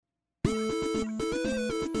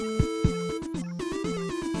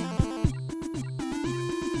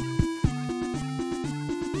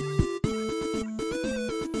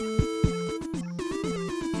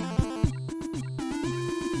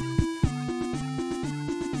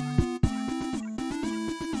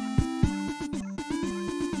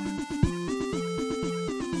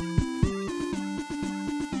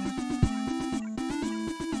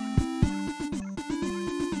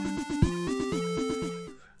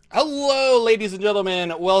Hello, ladies and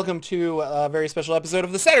gentlemen. Welcome to a very special episode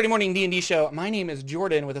of the Saturday Morning D&D Show. My name is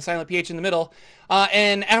Jordan with a silent PH in the middle.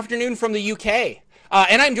 An afternoon from the UK.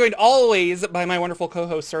 And I'm joined always by my wonderful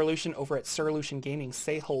co-host, Sir Lucian, over at Sir Lucian Gaming.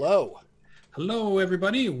 Say hello. Hello,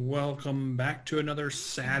 everybody. Welcome back to another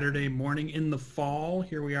Saturday morning in the fall.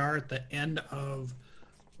 Here we are at the end of,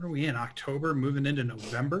 what are we in, October, moving into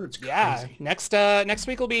November? It's crazy. Yeah, next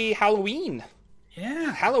week will be Halloween.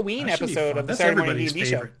 Yeah. Halloween That should be episode fun. of the That's Saturday Morning everybody's D&D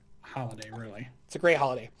Show. favorite holiday, really. It's a great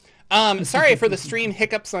holiday. Sorry for the stream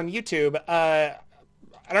hiccups on YouTube. I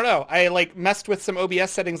don't know. I messed with some OBS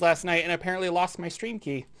settings last night and apparently lost my stream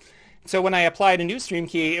key. So when I applied a new stream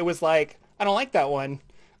key, it was like, I don't like that one.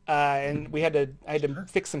 And I had to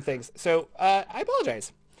fix some things. So I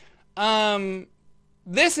apologize.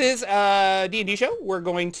 This is a D&D show. We're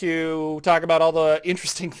going to talk about all the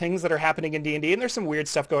interesting things that are happening in D&D, and there's some weird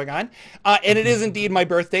stuff going on. And it is indeed my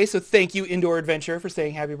birthday, so thank you, Indoor Adventure, for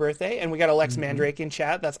saying happy birthday. And we got Alex Mandrake in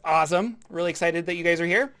chat. That's awesome. Really excited that you guys are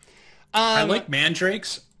here. I like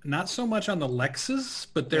mandrakes, not so much on the Lexes,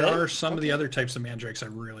 but there Really? are some of the other types of mandrakes I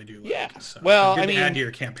really do like. Yeah. So Well, good I to mean, add to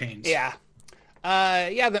your campaigns. Yeah.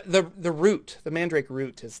 The root, the Mandrake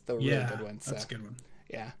root is the really good one. So. That's a good one.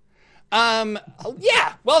 Yeah.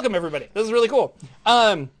 Yeah. Welcome everybody. This is really cool.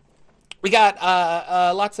 We got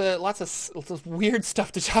lots of weird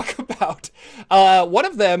stuff to talk about. One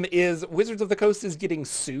of them is Wizards of the Coast is getting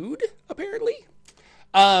sued, apparently.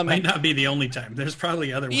 Might not be the only time. There's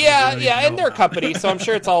probably other ones. Yeah, we don't yeah, even and know their about. company, so I'm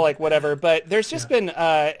sure it's all like whatever. But there's just been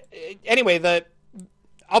anyway.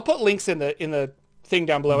 I'll put links in the thing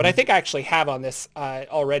down below, and I think I actually have on this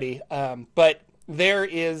already. But there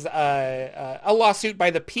is a lawsuit by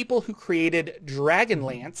the people who created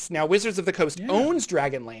Dragonlance. Now, Wizards of the Coast owns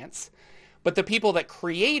Dragonlance, but the people that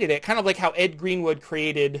created it, kind of like how Ed Greenwood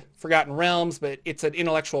created Forgotten Realms, but it's an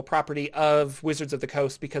intellectual property of Wizards of the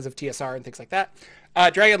Coast because of TSR and things like that.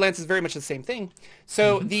 Dragonlance is very much the same thing.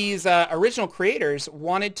 So these original creators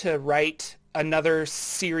wanted to write another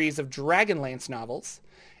series of Dragonlance novels.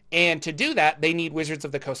 And to do that, they need Wizards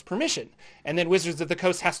of the Coast permission. And then Wizards of the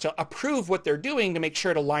Coast has to approve what they're doing to make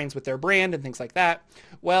sure it aligns with their brand and things like that.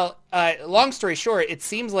 Well, long story short, it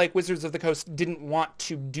seems like Wizards of the Coast didn't want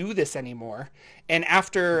to do this anymore. And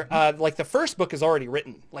after, the first book is already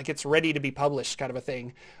written, like it's ready to be published kind of a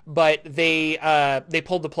thing. But they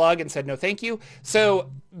pulled the plug and said, no, thank you.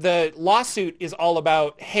 So the lawsuit is all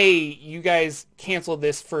about, hey, you guys canceled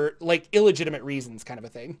this for like illegitimate reasons kind of a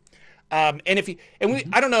thing. I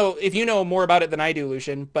don't know if you know more about it than I do,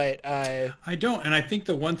 Lucian, but I don't, and I think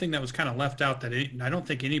the one thing that was kind of left out that I don't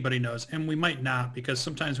think anybody knows, and we might not, because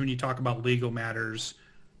sometimes when you talk about legal matters,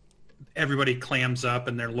 everybody clams up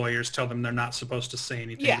and their lawyers tell them they're not supposed to say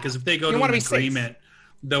anything. Yeah. Because if they go to an agreement,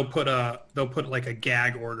 they'll put like a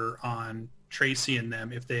gag order on Tracy and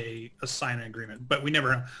them if they assign an agreement. But we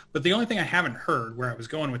never. But the only thing I haven't heard where I was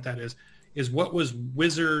going with that is what was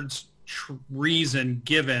Wizards' reason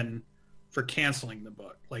given for canceling the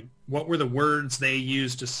book? Like, what were the words they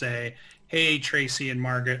used to say, hey, Tracy and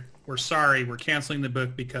Margaret, we're sorry, we're canceling the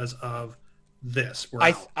book because of this.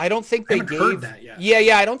 I don't think they gave heard that yet.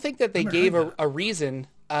 Yeah, I don't think that they gave a reason.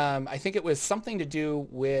 I think it was something to do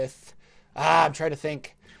with I'm trying to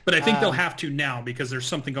think. But I think they'll have to now because there's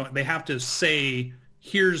something going. They have to say,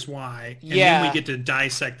 here's why, and Yeah. then we get to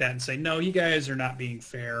dissect that and say, no, you guys are not being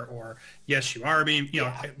fair, or yes, you are being. You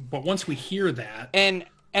know, but once we hear that,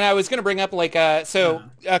 And I was going to bring up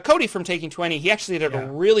Cody from Taking 20, he actually did a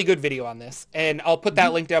really good video on this, and I'll put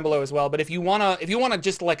that link down below as well. But if you want to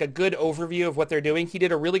just like a good overview of what they're doing, he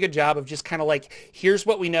did a really good job of just kind of like, here's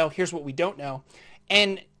what we know, here's what we don't know.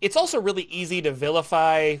 And it's also really easy to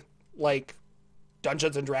vilify like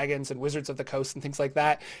Dungeons and Dragons and Wizards of the Coast and things like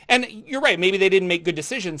that. And you're right, maybe they didn't make good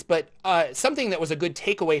decisions, but something that was a good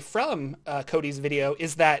takeaway from Cody's video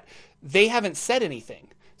is that they haven't said anything.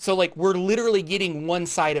 So, like, we're literally getting one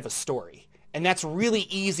side of a story. And that's really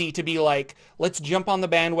easy to be like, let's jump on the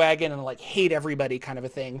bandwagon and, like, hate everybody kind of a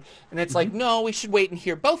thing. And it's like, no, we should wait and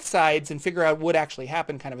hear both sides and figure out what actually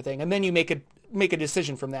happened kind of a thing. And then you make a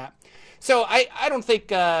decision from that. So, I don't think,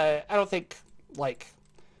 like,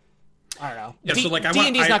 I don't know. Yeah, so, like,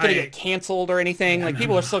 D&D's not going to get canceled or anything. Like,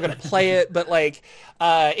 people are still going to play it. But, like,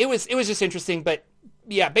 it was just interesting. But,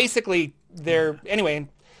 yeah, basically, anyway.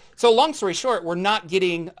 So long story short, we're not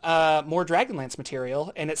getting more Dragonlance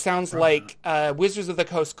material, and it sounds like Wizards of the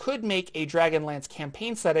Coast could make a Dragonlance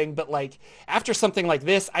campaign setting, but like after something like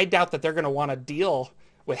this, I doubt that they're going to want to deal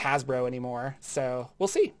with Hasbro anymore. So we'll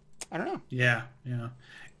see. I don't know. Yeah.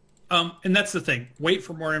 And that's the thing. Wait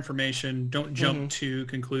for more information. Don't jump to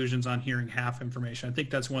conclusions on hearing half information. I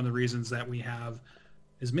think that's one of the reasons that we have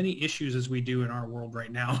as many issues as we do in our world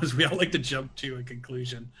right now, as we all like to jump to a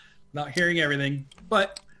conclusion, not hearing everything.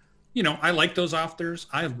 But, you know, I like those authors.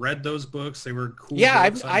 I read those books. They were cool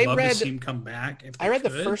books. I'd love to see them come back. I read the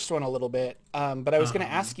first one a little bit, but I was going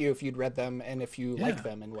to ask you if you'd read them and if you like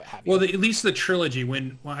them and what have you. Well, at least the trilogy,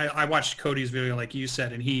 when I watched Cody's video, like you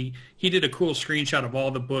said, and he did a cool screenshot of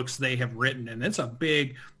all the books they have written. And it's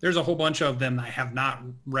there's a whole bunch of them that I have not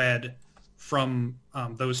read from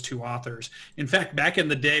those two authors. In fact, back in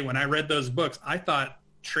the day when I read those books, I thought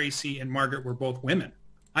Tracy and Margaret were both women.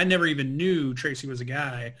 I never even knew Tracy was a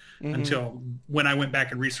guy until when I went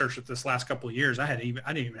back and researched it this last couple of years. I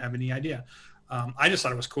didn't even have any idea. I just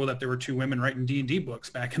thought it was cool that there were two women writing D&D books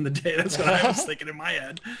back in the day. That's what I was thinking in my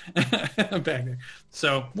head back there.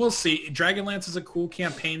 So we'll see. Dragonlance is a cool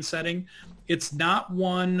campaign setting. It's not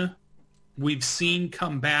one we've seen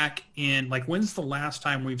come back in. Like, when's the last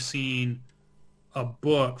time we've seen a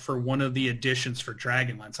book for one of the editions for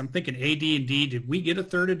Dragonlance? I'm thinking AD&D. Did we get a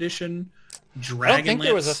third edition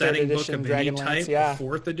Dragonlance setting book of any type? A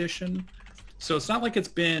fourth edition? So it's not like it's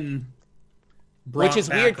been brought Which is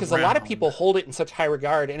back weird because a lot of around. people hold it in such high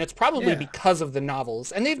regard, and it's probably because of the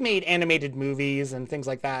novels. And they've made animated movies and things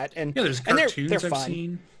like that. And there's and cartoons they're I've fun.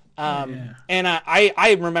 seen. And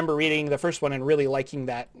I remember reading the first one and really liking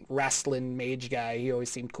that Rastlin mage guy. He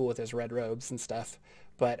always seemed cool with his red robes and stuff.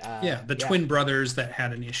 But the twin brothers that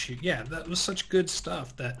had an issue. Yeah, that was such good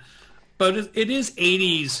stuff. But it is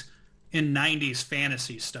 80s and 90s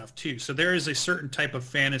fantasy stuff too. So there is a certain type of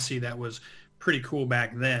fantasy that was pretty cool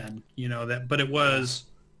back then, you know, but it was,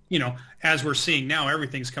 you know, as we're seeing now,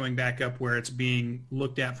 everything's coming back up where it's being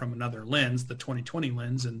looked at from another lens, the 2020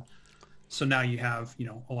 lens. And so now you have, you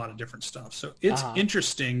know, a lot of different stuff. So it's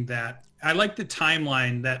interesting that I like the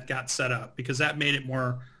timeline that got set up because that made it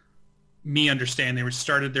more me understand. They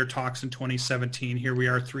started their talks in 2017. Here we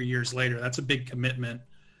are 3 years later. That's a big commitment.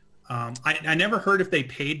 I never heard if they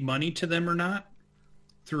paid money to them or not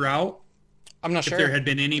throughout. I'm not sure. If there had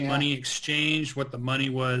been any money exchanged, what the money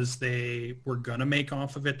was they were going to make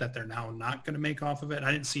off of it, that they're now not going to make off of it.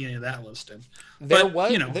 I didn't see any of that listed.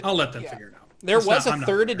 You know, I'll let them figure it out. There was a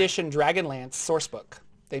third edition Dragonlance source book.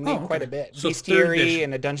 They made quite a bit. So Bestiary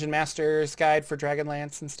and a Dungeon Master's Guide for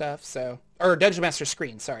Dragonlance and stuff. Or Dungeon Master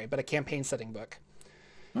Screen, sorry, but a campaign setting book.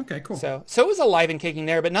 Okay, cool. So it was alive and kicking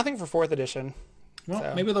there, but nothing for 4th edition.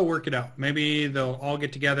 Well, maybe they'll work it out. Maybe they'll all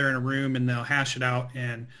get together in a room and they'll hash it out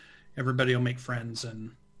and everybody will make friends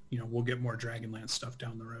and, you know, we'll get more Dragonlance stuff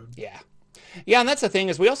down the road. Yeah. Yeah, and that's the thing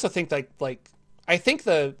is we also think like I think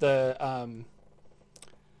the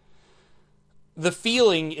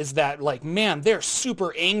feeling is that like, man, they're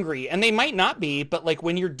super angry, and they might not be, but like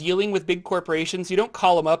when you're dealing with big corporations, you don't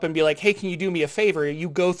call them up and be like, hey, can you do me a favor? You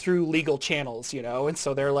go through legal channels, you know? And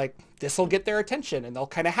so they're like, this will get their attention and they'll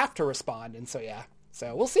kind of have to respond. And so,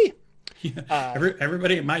 so we'll see. Yeah.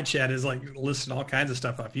 Everybody in my chat is like listing all kinds of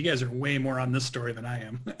stuff up. You guys are way more on this story than I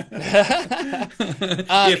am. If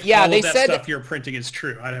all they of that said stuff you're printing is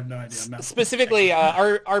true, I have no idea. Specifically,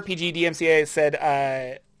 our RPG DMCA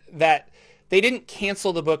said that they didn't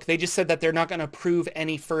cancel the book. They just said that they're not going to approve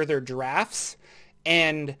any further drafts.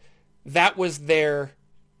 And that was their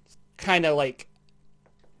kind of like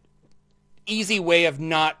easy way of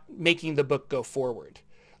not making the book go forward.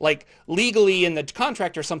 Like legally in the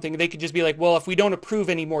contract or something, they could just be like, well, if we don't approve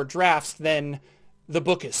any more drafts, then the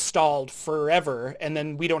book is stalled forever. And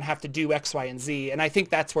then we don't have to do X, Y, and Z. And I think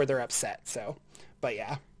that's where they're upset. So, but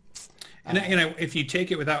yeah. And if you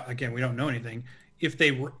take it without, again, we don't know anything. If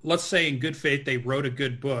they, let's say in good faith, they wrote a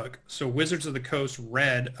good book. So Wizards of the Coast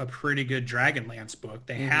read a pretty good Dragonlance book.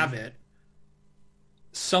 They have it.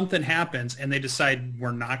 Something happens and they decide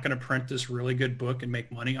we're not going to print this really good book and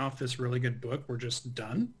make money off this really good book. We're just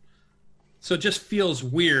done. So it just feels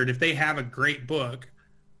weird if they have a great book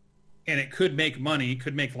and it could make money,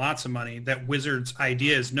 could make lots of money, that Wizards'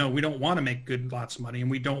 idea is, no, we don't want to make lots of money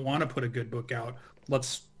and we don't want to put a good book out.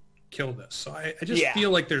 Let's kill this. So I just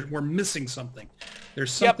feel like we're missing something.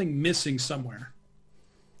 There's something missing somewhere.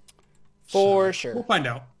 For sure. We'll find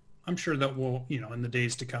out. I'm sure that we'll, you know, in the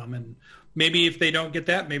days to come. And maybe if they don't get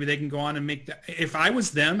that, maybe they can go on and make that. If I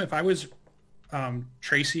was them, if I was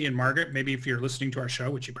Tracy and Margaret, maybe if you're listening to our show,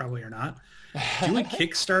 which you probably are not, do a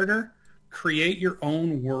Kickstarter, create your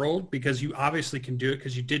own world, because you obviously can do it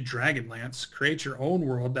because you did Dragonlance. Create your own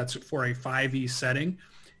world that's for a 5e setting.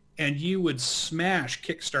 And you would smash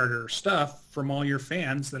Kickstarter stuff from all your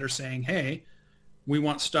fans that are saying, hey, we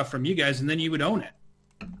want stuff from you guys. And then you would own it.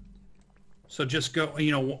 So just go,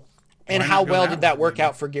 you know. And how well did that work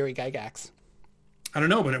out for Gary Gygax? I don't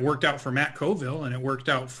know, but it worked out for Matt Colville, and it worked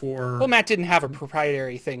out for... Well, Matt didn't have a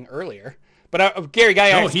proprietary thing earlier. But Gary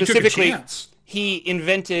Gygax specifically... He took a chance. he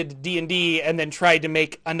invented D&D and then tried to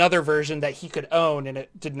make another version that he could own, and it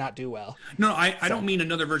did not do well. No, I don't mean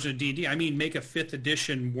another version of D&D. I mean make a 5th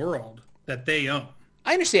edition world that they own.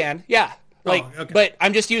 I understand, yeah. Like, okay. But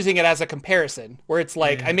I'm just using it as a comparison, where it's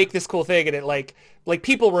like, I make this cool thing, and it like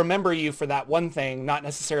people remember you for that one thing, not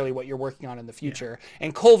necessarily what you're working on in the future. Yeah.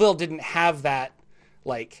 And Colville didn't have that,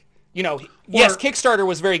 like, you know, yes, Kickstarter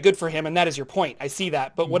was very good for him, and that is your point. I see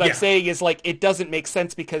that. But what I'm saying is, like, it doesn't make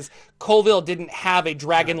sense because Colville didn't have a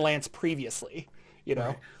Dragonlance previously, you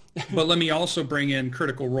know? Right. But let me also bring in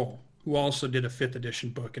Critical Role, who also did a 5th edition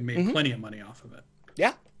book and made plenty of money off of it.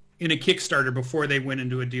 Yeah. In a Kickstarter before they went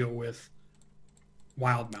into a deal with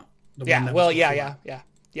Wildmount.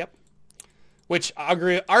 Yep. Which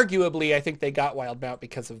arguably, I think they got Wildmount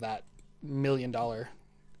because of that $1 million,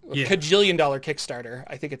 $1 dollar Kickstarter.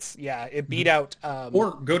 I think it beat out.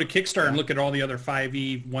 Or go to Kickstarter and look at all the other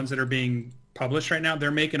 5e ones that are being published right now.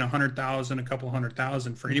 They're making 100,000, a couple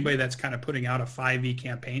 100,000 for anybody that's kind of putting out a 5e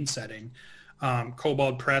campaign setting.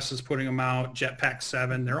 Kobold Press is putting them out. Jetpack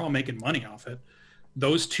 7, they're all making money off it.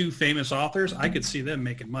 Those two famous authors, I could see them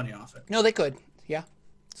making money off it. No, they could. Yeah.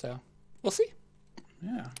 So we'll see.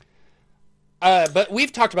 Yeah. But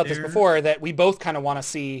we've talked about this before, that we both kind of want to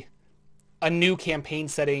see a new campaign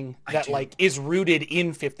setting that like is rooted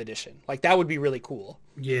in 5th edition. Like that would be really cool.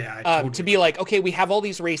 Yeah. Totally. To be like, okay, we have all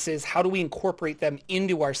these races. How do we incorporate them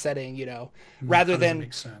into our setting? You know, rather than,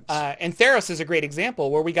 makes sense. And Theros is a great example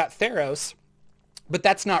where we got Theros, but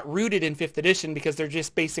that's not rooted in 5th edition because they're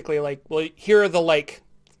just basically like, well, here are the like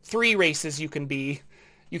 3 races you can be.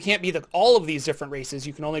 You can't be all of these different races.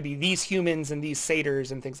 You can only be these humans and these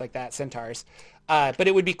satyrs and things like that, centaurs. But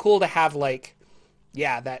it would be cool to have like,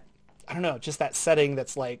 that, I don't know, just that setting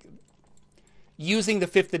that's like using the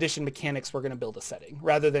 5th edition mechanics. We're going to build a setting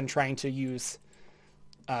rather than trying to use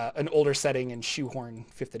an older setting and shoehorn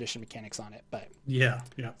 5th edition mechanics on it. But yeah,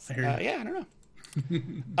 I hear you. I don't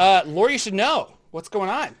know. Lore, you should know what's going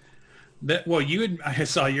on. I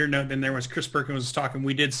saw your note, and there was Chris Perkins was talking.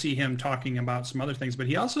 We did see him talking about some other things, but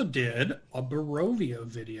he also did a Barovia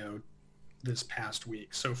video this past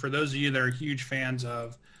week. So for those of you that are huge fans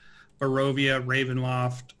of Barovia,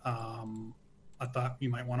 Ravenloft, I thought you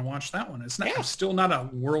might want to watch that one. It's still not a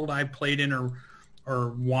world I played in or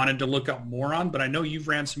wanted to look up more on, but I know you've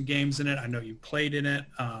ran some games in it. I know you played in it.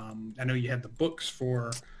 I know you had the books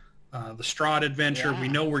for the Strahd Adventure. We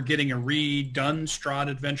know we're getting a redone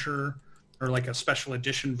Strahd Adventure, or like a special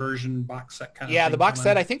edition version box set kind of thing. Yeah, the box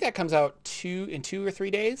set, I think that comes out in 2 or 3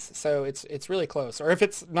 days, so it's really close. Or if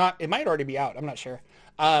it's not, it might already be out. I'm not sure.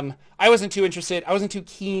 I wasn't too interested. I wasn't too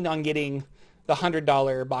keen on getting the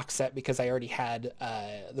 $100 box set because I already had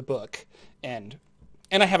the book, and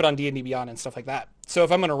I have it on D&D Beyond and stuff like that. So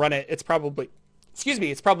if I'm going to run it, it's probably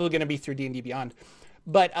going to be through D&D Beyond.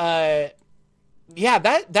 But that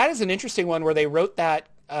is an interesting one where they wrote that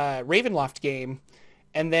Ravenloft game.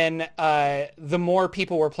 And then the more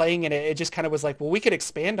people were playing in it, it just kind of was like, well, we could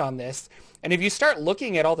expand on this. And if you start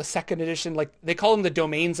looking at all the 2nd edition, like they call them the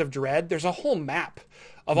Domains of Dread, there's a whole map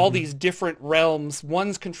of all these different realms.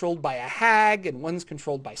 One's controlled by a hag, and one's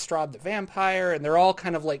controlled by Strahd the vampire, and they're all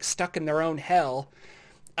kind of like stuck in their own hell.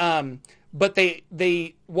 But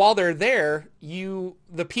they while they're there,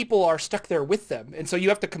 the people are stuck there with them, and so you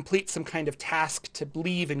have to complete some kind of task to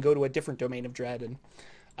leave and go to a different Domain of Dread. And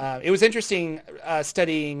it was interesting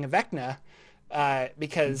studying Vecna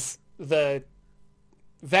because the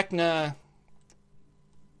Vecna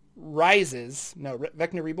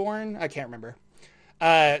Vecna Reborn, I can't remember.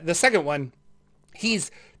 The second one,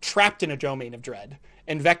 he's trapped in a Domain of Dread,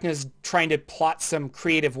 and Vecna's trying to plot some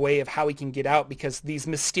creative way of how he can get out because these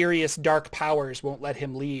mysterious dark powers won't let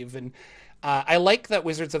him leave. And I like that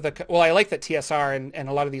I like that TSR and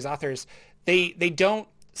a lot of these authors, they don't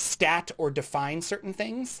stat or define certain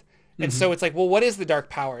things. And so it's like, well, what is the dark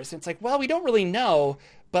powers? And it's like, well, we don't really know,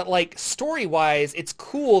 but like story-wise, it's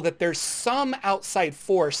cool that there's some outside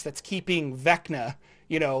force that's keeping Vecna,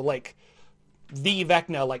 like the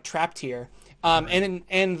Vecna, like trapped here.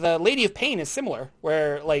 And the Lady of Pain is similar,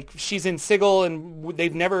 where like she's in Sigil and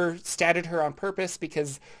they've never statted her on purpose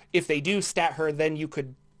because if they do stat her, then you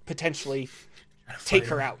could potentially take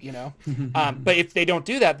her out, But if they don't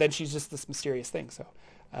do that, then she's just this mysterious thing. So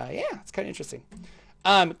it's kind of interesting.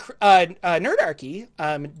 Nerdarchy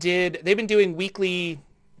they've been doing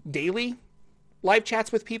daily live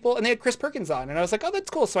chats with people, and they had Chris Perkins on, and I was like, oh, that's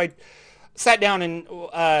cool. So I sat down and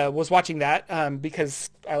was watching that because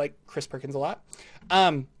I like Chris Perkins a lot.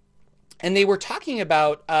 And they were talking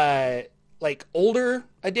about like older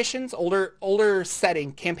editions, older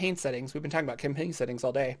campaign settings. We've been talking about campaign settings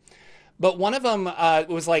all day. But one of them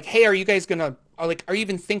was like, hey, are you are you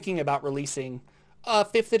even thinking about releasing a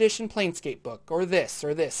 5th edition Planescape book or this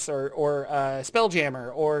or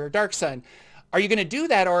Spelljammer or Dark Sun? Are you going to do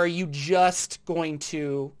that, or are you just going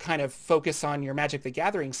to kind of focus on your Magic the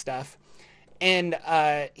Gathering stuff? And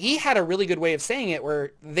he had a really good way of saying it,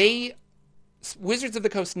 where Wizards of the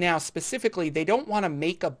Coast now specifically, they don't want to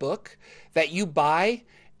make a book that you buy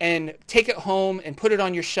and take it home and put it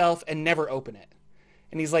on your shelf and never open it.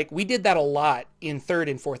 And he's like, we did that a lot in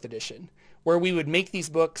 3rd and 4th edition, where we would make these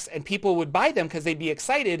books and people would buy them because they'd be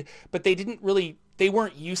excited, but they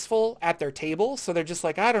weren't useful at their table. So they're just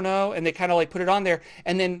like, I don't know. And they kind of like put it on there.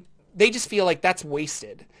 And then they just feel like that's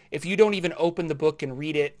wasted if you don't even open the book and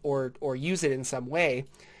read it or use it in some way.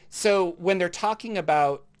 So when they're talking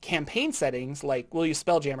about campaign settings, like we'll use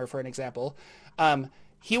Spelljammer for an example,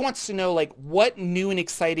 he wants to know like what new and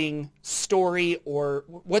exciting story or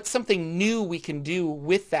what's something new we can do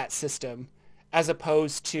with that system, as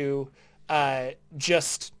opposed to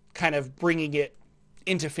just kind of bringing it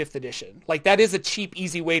into 5th edition. Like that is a cheap,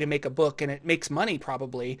 easy way to make a book, and it makes money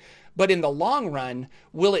probably. But in the long run,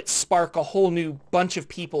 will it spark a whole new bunch of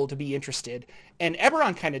people to be interested? And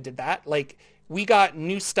Eberron kind of did that. Like we got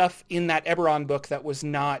new stuff in that Eberron book that was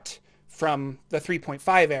not from the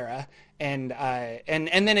 3.5 era. And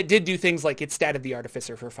then it did do things like it statted the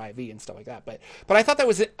Artificer for 5e and stuff like that. But I thought that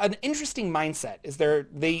was an interesting mindset. Is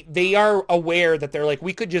they are aware that they're like,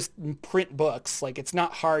 we could just print books. Like it's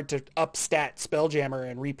not hard to upstat Spelljammer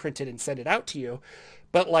and reprint it and send it out to you.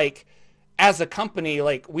 But like as a company,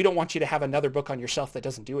 like we don't want you to have another book on your shelf that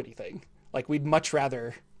doesn't do anything. Like we'd much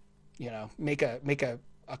rather, make a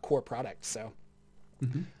core product. So.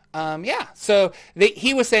 Mm-hmm. So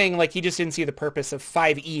he was saying like he just didn't see the purpose of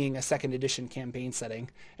 5eing a 2nd edition campaign setting,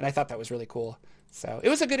 and I thought that was really cool. So it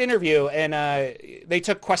was a good interview, and they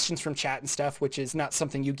took questions from chat and stuff, which is not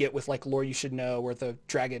something you get with like Lore You Should Know or the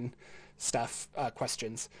Dragon stuff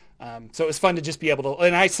questions. So it was fun to just be able to,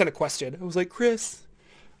 and I sent a question. I was like, Chris,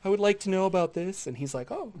 I would like to know about this, and he's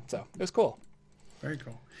like, oh, so it was cool. Very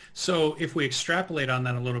cool. So if we extrapolate on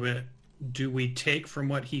that a little bit, do we take from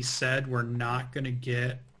what he said we're not going to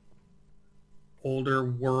get older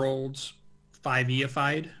worlds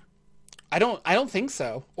 5e-ified? I don't think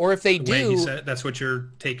so. Or if they do, he said, that's what you're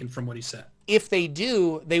taking from what he said. If they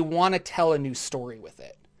do, they want to tell a new story with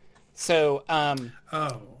it. So, okay.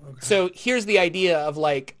 So here's the idea of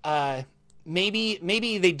like, maybe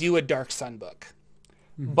they do a Dark Sun book,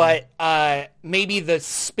 mm-hmm. but maybe the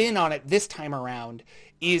spin on it this time around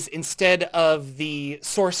is instead of the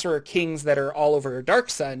Sorcerer Kings that are all over Dark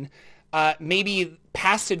Sun, maybe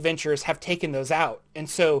past adventures have taken those out. And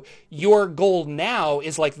so your goal now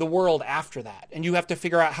is like the world after that. And you have to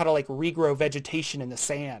figure out how to like regrow vegetation in the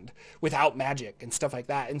sand without magic and stuff like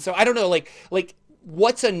that. And so I don't know, like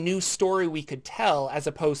what's a new story we could tell as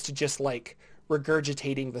opposed to just like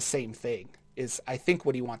regurgitating the same thing is I think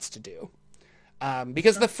what he wants to do.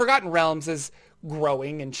 Because the Forgotten Realms is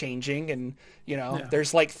growing and changing, and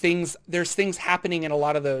there's things happening in a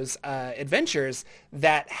lot of those adventures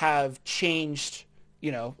that have changed.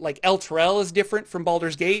 Like Elturel is different from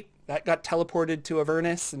Baldur's Gate, that got teleported to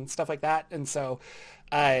Avernus and stuff like that, and so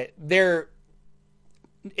I don't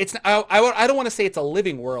want to say it's a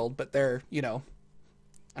living world, but they're I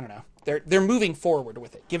don't know, they're moving forward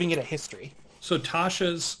with it, giving it a history. So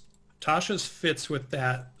Tasha's fits with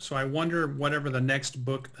that. So I wonder, whatever the next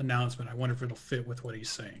book announcement, I wonder if it'll fit with what he's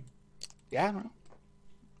saying. Yeah, I don't know.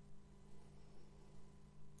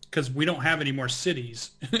 Because we don't have any more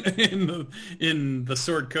cities in the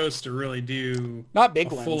Sword Coast to really do not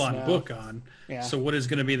big a full-on book on. Yeah. So what is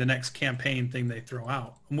going to be the next campaign thing they throw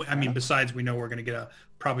out? I mean, besides we know we're going to get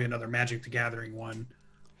probably another Magic the Gathering one.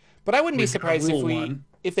 But I wouldn't be surprised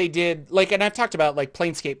if they did, like, and I've talked about like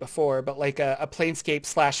Planescape before, but like a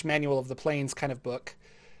Planescape / Manual of the Planes kind of book,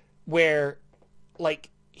 where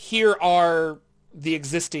like here are the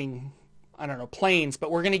existing, I don't know, planes,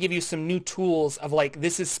 but we're going to give you some new tools of like,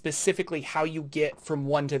 this is specifically how you get from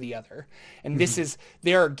one to the other. And this is,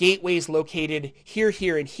 there are gateways located here,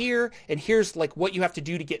 here, and here. And here's like what you have to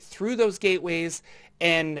do to get through those gateways,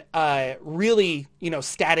 and really,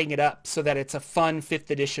 statting it up so that it's a fun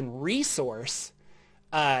 5th edition resource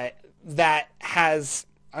that has,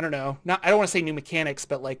 I don't know, I don't want to say new mechanics,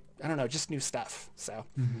 but like, I don't know, just new stuff. So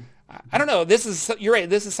I don't know. You're right.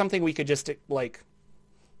 This is something we could just like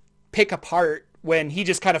pick apart when he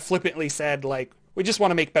just kind of flippantly said like, we just want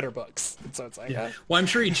to make better books. And so it's like, well, I'm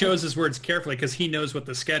sure he chose his words carefully because he knows what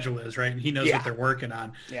the schedule is, right? And he knows what they're working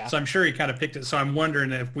on. Yeah. So I'm sure he kind of picked it. So I'm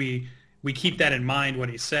wondering if we keep that in mind, what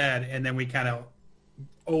he said, and then we kind of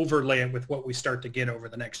overlay it with what we start to get over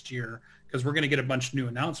the next year, because we're going to get a bunch of new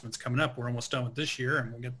announcements coming up. We're almost done with this year,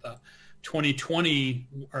 and we'll get the 2020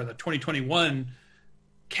 or the 2021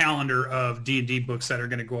 calendar of D&D books that are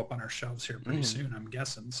going to go up on our shelves here pretty soon, I'm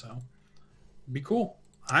guessing. So it'd be cool.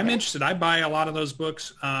 I'm interested. I buy a lot of those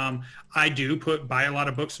books. I do buy a lot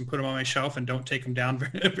of books and put them on my shelf and don't take them down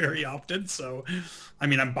very, very often. So, I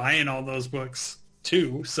mean, I'm buying all those books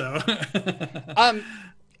too. So,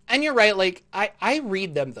 and you're right. Like I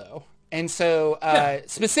read them though. And so,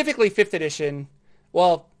 specifically 5th edition,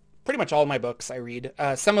 well, pretty much all my books I read.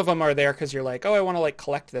 Some of them are there because you're like, oh, I want to like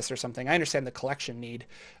collect this or something. I understand the collection need,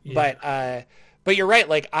 but you're right.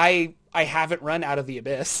 Like I haven't run Out of the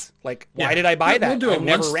Abyss. Like, why did I buy that? We'll do it I've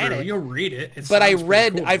never once ran through. it. You'll read it. But I've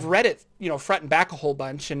read it, front and back a whole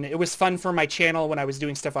bunch, and it was fun for my channel when I was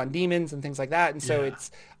doing stuff on demons and things like that. And so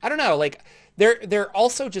it's, I don't know, like they're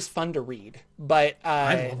also just fun to read. But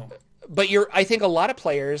I love them. But I think a lot of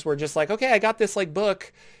players were just like, okay, I got this like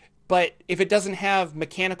book, but if it doesn't have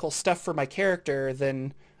mechanical stuff for my character,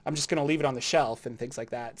 then I'm just going to leave it on the shelf and things like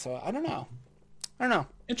that. So I don't know.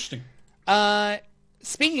 Interesting.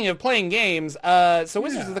 Speaking of playing games, so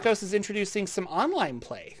Wizards of the Coast is introducing some online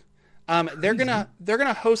play. They're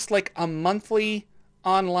gonna host like a monthly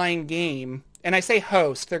online game, and I say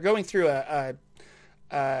host. They're going through a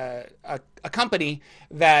company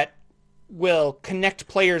that will connect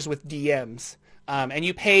players with DMs, and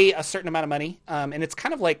you pay a certain amount of money, and it's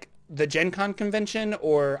kind of like the Gen Con convention,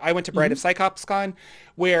 or I went to Bride of Cyclops Con,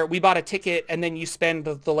 where we bought a ticket and then you spend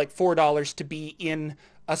the like $4 to be in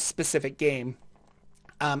a specific game.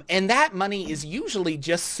 And that money is usually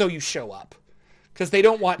just so you show up, because they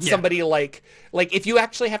don't want somebody like if you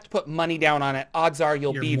actually have to put money down on it, odds are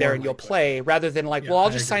you'll be there and you'll play, rather than like, well, I'll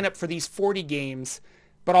just sign up for these 40 games,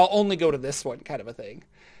 but I'll only go to this one kind of a thing.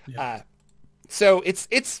 Yeah. So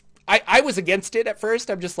I was against it at first.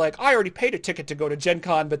 I'm just like, I already paid a ticket to go to Gen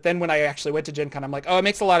Con, but then when I actually went to Gen Con, I'm like, oh, it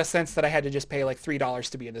makes a lot of sense that I had to just pay like $3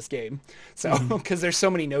 to be in this game. So, because there's so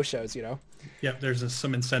many no-shows, you know? Yep, there's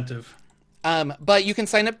some incentive. But you can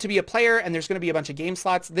sign up to be a player, and there's going to be a bunch of game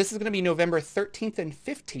slots. This is going to be November 13th and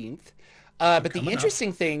 15th. But the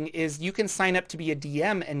interesting thing is you can sign up to be a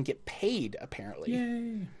DM and get paid, apparently.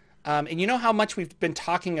 Yay. And you know how much we've been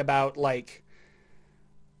talking about, like,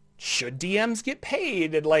 should DMs get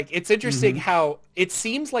paid? And like, it's interesting how it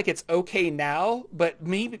seems like it's okay now, but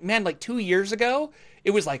maybe, man, like 2 years ago,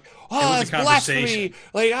 it was like, oh, it's blasphemy.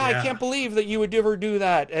 Like, I can't believe that you would ever do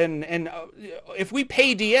that. And if we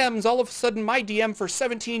pay DMs, all of a sudden my DM for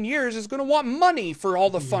 17 years is going to want money for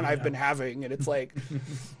all the fun I've been having. And it's like,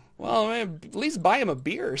 well, man, at least buy him a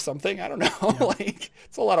beer or something. I don't know. Like,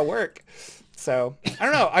 it's a lot of work. So I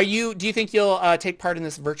don't know. Do you think you'll take part in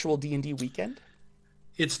this virtual D&D weekend?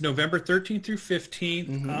 It's November 13th through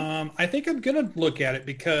 15th. I think I'm going to look at it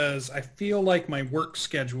because I feel like my work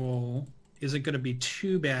schedule isn't going to be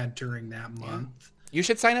too bad during that month. You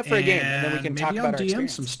should sign up for a game, and then we can talk about our experience. Maybe I'll DM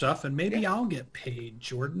some stuff, and maybe I'll get paid,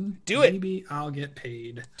 Jordan. Do it. Maybe I'll get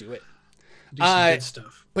paid. Do it. Do some good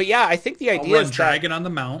stuff. But yeah, I think the idea is Dragon on the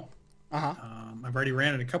Mount. I've already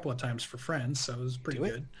ran it a couple of times for friends, so it was pretty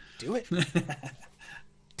good. Do it.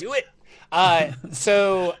 Do it.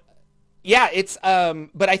 So... yeah, it's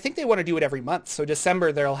but I think they want to do it every month. So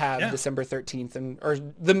December they'll have December 13th or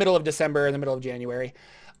the middle of December and the middle of January.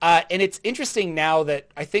 And it's interesting now that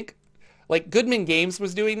I think like Goodman Games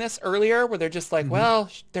was doing this earlier, where they're just like,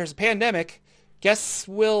 well, there's a pandemic. Guess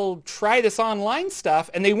we'll try this online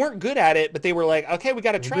stuff. And they weren't good at it, but they were like, okay, we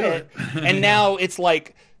got to try it. And now it's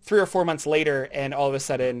like 3 or 4 months later, and all of a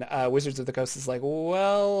sudden, Wizards of the Coast is like,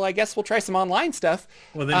 well, I guess we'll try some online stuff.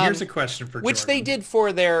 Well, then here's a question for which Jordan. They did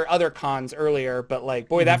for their other cons earlier, but like,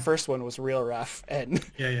 boy, that first one was real rough. And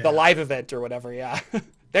the live event or whatever,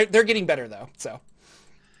 they're getting better though. So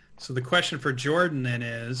the question for Jordan then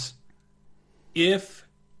is, if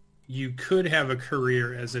you could have a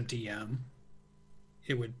career as a DM,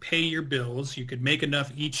 it would pay your bills, you could make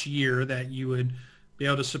enough each year that you would be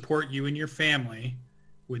able to support you and your family.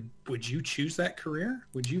 Would you choose that career?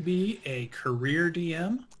 Would you be a career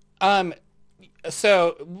DM?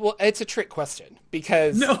 So, well, it's a trick question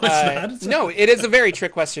because no, it's not. No, it is a very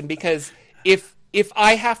trick question because if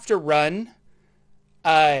I have to run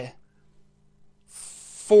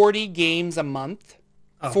 40 games a month,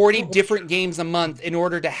 40 different games a month in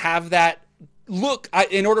order to have that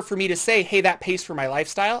in order for me to say, hey, that pays for my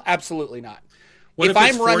lifestyle, absolutely not. If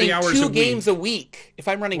I'm running 2 games a week, if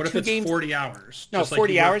I'm running 2 games... What if it's 40 hours? No,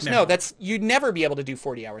 40 hours? No, you'd never be able to do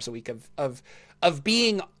 40 hours a week of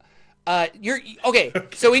being... Okay,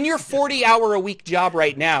 so in your 40-hour-a-week job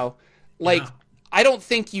right now, like, I don't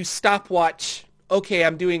think you stopwatch, okay,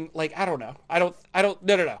 I'm doing, like, I don't know.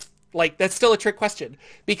 No. Like, that's still a trick question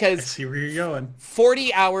because... I see where you're going.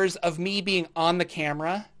 40 hours of me being on the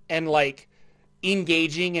camera and like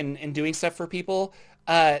engaging and doing stuff for people,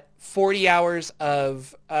 40 hours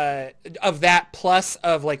of that plus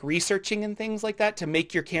of like researching and things like that to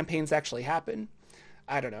make your campaigns actually happen.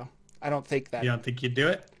 I don't know. I don't think that. You don't think you'd do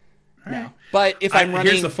it? All No. right. But if I'm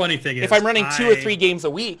running, here's the funny thing is, if I'm running 2 or 3 games a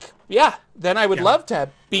week, yeah, then I would love to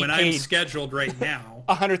be when I'm paid scheduled right now,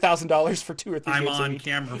 $100,000 for 2 or 3 I'm games a on week.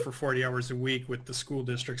 camera for 40 hours a week with the school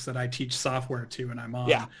districts that I teach software to, and I'm on.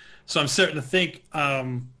 Yeah. So I'm starting to think,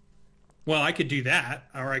 well, I could do that,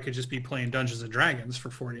 or I could just be playing Dungeons and Dragons for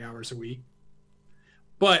 40 hours a week.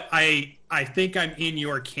 But I think I'm in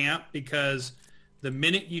your camp because the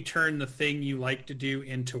minute you turn the thing you like to do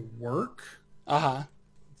into work,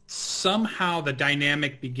 somehow the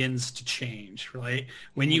dynamic begins to change, right?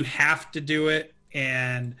 When you have to do it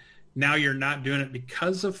and now you're not doing it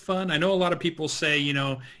because of fun. I know a lot of people say, you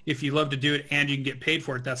know, if you love to do it and you can get paid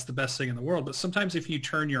for it, that's the best thing in the world. But sometimes if you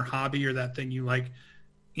turn your hobby or that thing you like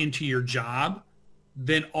into your job,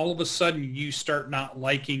 then all of a sudden you start not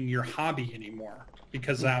liking your hobby anymore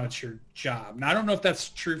because now it's your job. Now, I don't know if that's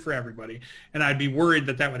true for everybody, and I'd be worried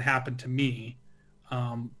that that would happen to me.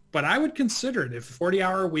 But I would consider it. If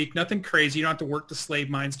 40-hour a week, nothing crazy. You don't have to work the slave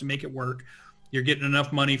mines to make it work. You're getting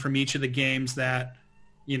enough money from each of the games that,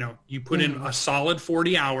 you know, you put in a solid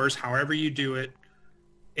 40 hours, however you do it,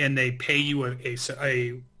 and they pay you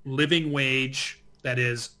a living wage that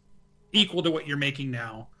is equal to what you're making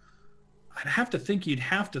now. I'd have to think you'd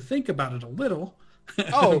have to think about it a little.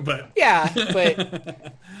 Oh, but yeah,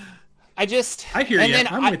 but I hear you. And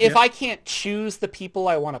then if I can't choose the people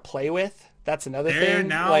I want to play with, that's another thing.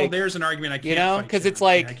 Now like, there's an argument I can't, you know, because it's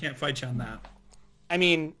like, I can't fight you on that. I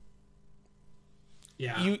mean,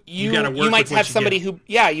 yeah, you gotta work might with have what somebody you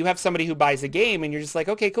you have somebody who buys a game and you're just like,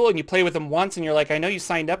 okay, cool, and you play with them once and you're like, I know you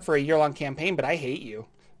signed up for a year-long campaign, but I hate you.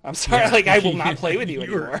 I'm sorry, like I will not play with you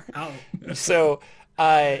anymore. So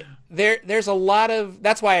there's a lot of,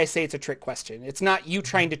 that's why I say it's a trick question. It's not you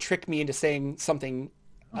trying to trick me into saying something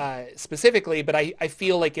specifically, but I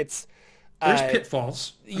feel like it's there's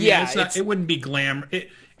pitfalls. I mean, yeah, it wouldn't be glamour.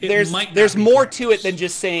 There's more to it than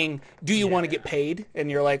just saying, do you want to get paid? And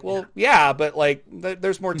you're like, well, yeah, but like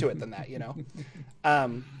there's more to it than that, you know?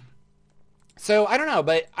 So I don't know,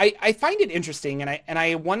 but I find it interesting, and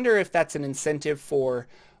I wonder if that's an incentive for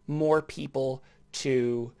more people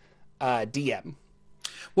to DM.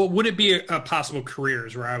 Well, would it be a possible career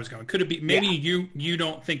is where I was going? Could it be, maybe you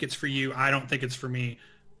don't think it's for you, I don't think it's for me,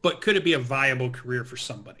 but could it be a viable career for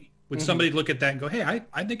somebody? Would somebody look at that and go, hey,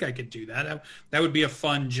 I think I could do that. That would be a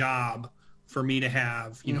fun job for me to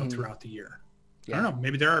have, you know, throughout the year. Yeah. I don't know.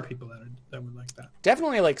 Maybe there are people that would like that.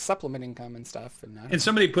 Definitely like supplement income and stuff. And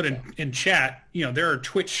somebody put in chat, you know, there are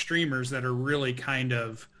Twitch streamers that are really kind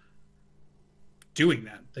of doing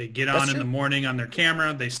that. They get on in the morning on their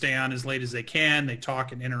camera. They stay on as late as they can. They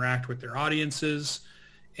talk and interact with their audiences.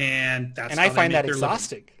 And that's I find that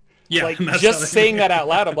exhausting. Living. Yeah, like just saying that out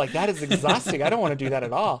loud, I'm like, that is exhausting. I don't want to do that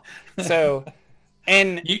at all. So,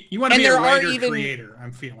 and you want to be a writer creator,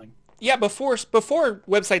 I'm feeling. Yeah, before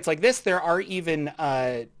websites like this, there are even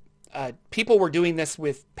people were doing this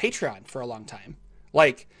with Patreon for a long time.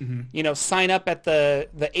 Like, you know, sign up at the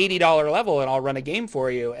 $80 level and I'll run a game for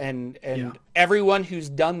you. And everyone who's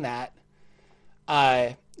done that,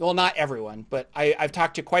 well, not everyone, but I've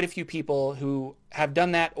talked to quite a few people who have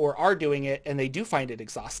done that or are doing it, and they do find it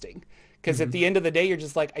exhausting. Because at the end of the day, you're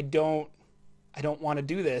just like, I don't want to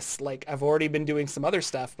do this. Like, I've already been doing some other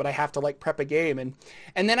stuff, but I have to like prep a game.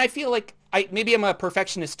 And then I feel like maybe I'm a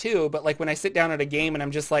perfectionist too, but like when I sit down at a game and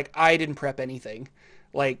I'm just like, I didn't prep anything,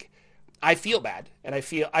 like I feel bad. And I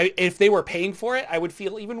feel if they were paying for it, I would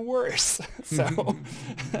feel even worse. So,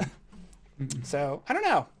 so I don't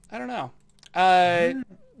know.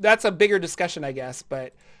 That's a bigger discussion, I guess.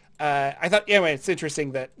 But I thought, anyway, it's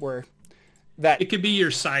interesting that it could be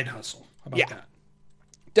your side hustle. How about that?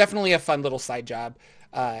 Definitely a fun little side job.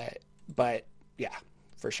 But yeah,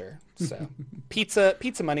 for sure. So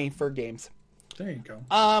pizza money for games. There you go.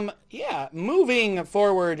 Yeah, moving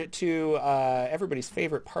forward to everybody's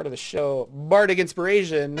favorite part of the show, Bardic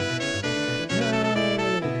Inspiration. I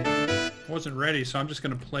wasn't ready, so I'm just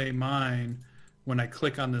going to play mine when I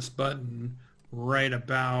click on this button right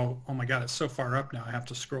about, oh my god, it's so far up now. I have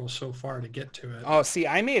to scroll so far to get to it. Oh, see,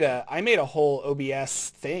 I made a whole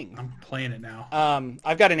OBS thing. I'm playing it now.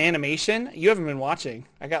 I've got an animation. You haven't been watching.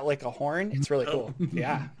 I got like a horn. It's really cool.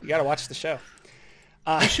 Yeah, you got to watch the show.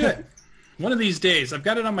 I should. One of these days. I've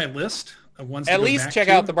got it on my list of ones to at go least back check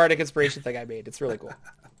to. out the Bardic Inspiration thing I made. It's really cool.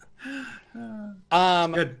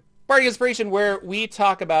 Good. Bardic Inspiration, where we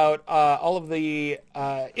talk about all of the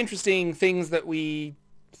interesting things that we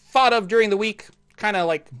thought of during the week. Kind of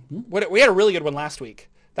like we had a really good one last week.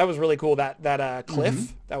 That was really cool. That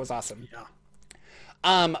cliff, that was awesome.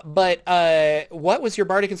 Yeah. But what was your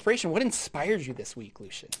bardic inspiration? What inspired you this week,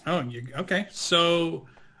 Lucian? Okay. So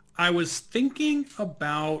I was thinking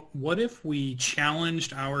about what if we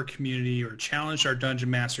challenged our community or challenged our dungeon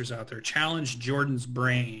masters out there, challenged Jordan's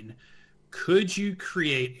brain. Could you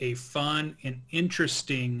create a fun and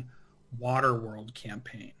interesting Waterworld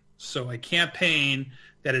campaign? So a campaign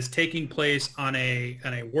that is taking place on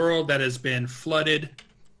a world that has been flooded.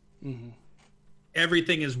 Mm-hmm.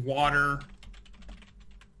 Everything is water.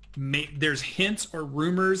 There's hints or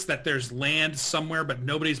rumors that there's land somewhere, but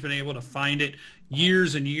nobody's been able to find it.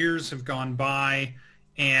 Years and years have gone by,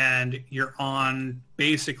 and you're on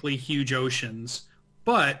basically huge oceans.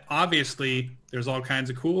 But obviously, there's all kinds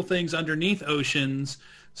of cool things underneath oceans,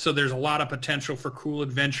 so there's a lot of potential for cool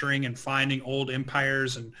adventuring and finding old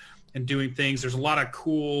empires and doing things. There's a lot of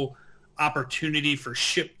cool opportunity for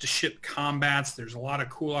ship-to-ship combats. There's a lot of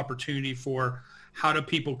cool opportunity for how do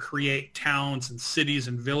people create towns and cities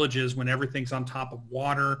and villages when everything's on top of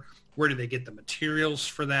water? Where do they get the materials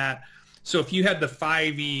for that? So if you had the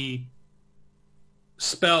 5e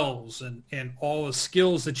spells and all the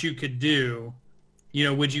skills that you could do,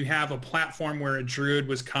 would you have a platform where a druid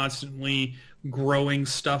was constantly growing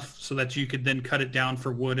stuff so that you could then cut it down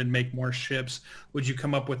for wood and make more ships? Would you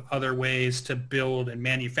come up with other ways to build and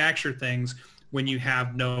manufacture things when you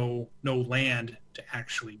have no land to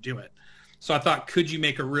actually do it? So I thought, could you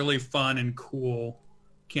make a really fun and cool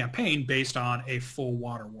campaign based on a full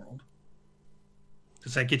water world?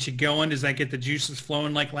 Does that get you going? Does that get the juices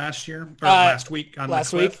flowing like last year or last week on last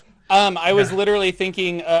the cliff? week? I was literally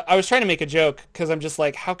thinking, I was trying to make a joke because I'm just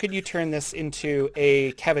like, how could you turn this into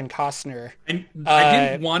a Kevin Costner I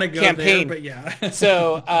didn't want to go campaign? There, but yeah.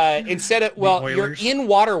 So instead of, you're in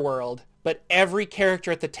Waterworld, but every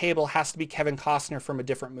character at the table has to be Kevin Costner from a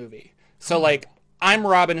different movie. So like, I'm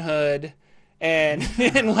Robin Hood, and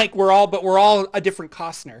like we're all a different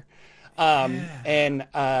Costner. And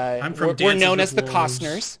we're known as the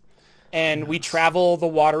Costners. And we travel the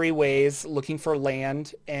watery ways looking for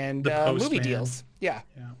land and movie deals. Yeah.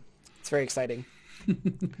 It's very exciting.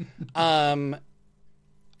 I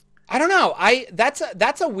don't know.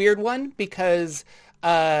 That's a weird one because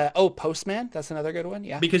Postman, that's another good one.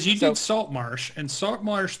 Yeah. Because you did Saltmarsh, and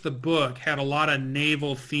Saltmarsh the book had a lot of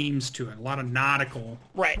naval themes to it, a lot of nautical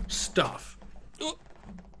stuff.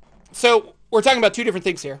 So we're talking about two different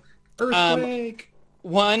things here. Earthquake.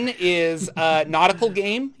 One is nautical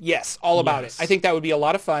game. Yes, all about it. I think that would be a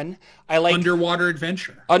lot of fun. I like underwater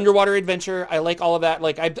adventure. I like all of that.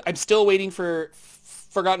 Like I'm still waiting for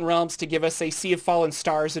Forgotten Realms to give us a Sea of Fallen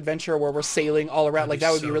Stars adventure where we're sailing all around. Like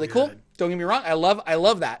that would be really cool. Don't get me wrong. I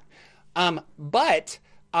love that. But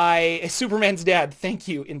Superman's dad. Thank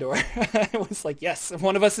you, Indoor. I was like, yes,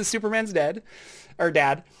 one of us is Superman's dad.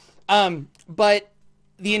 But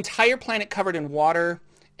the entire planet covered in water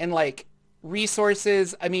and like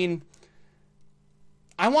resources. I mean,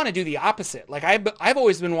 I want to do the opposite. Like I've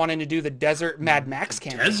always been wanting to do the desert Mad Max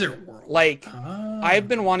campaign. Desert World. Like I've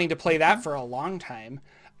been wanting to play that for a long time.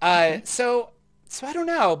 So I don't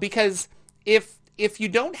know, because if you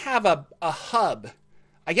don't have a hub,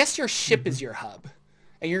 I guess your ship is your hub,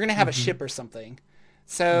 and you're going to have a ship or something.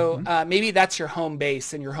 So maybe that's your home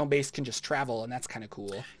base, and your home base can just travel, and that's kind of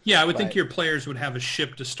cool. Yeah, I would think your players would have a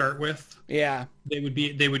ship to start with. Yeah,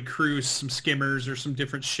 they would cruise some skimmers or some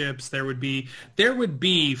different ships. There would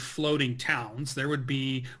be floating towns. Or would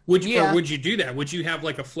you do that? Would you have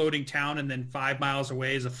like a floating town, and then 5 miles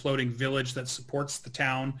away is a floating village that supports the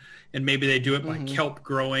town, and maybe they do it by kelp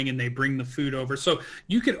growing, and they bring the food over. So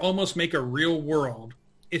you could almost make a real world.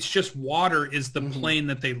 It's just water is the plane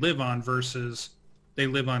that they live on versus they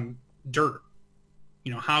live on dirt.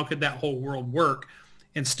 How could that whole world work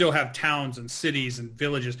and still have towns and cities and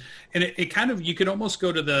villages? And it kind of, you could almost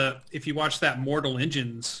go to if you watch that Mortal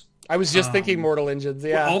Engines. I was just thinking Mortal Engines,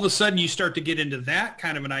 yeah. All of a sudden you start to get into that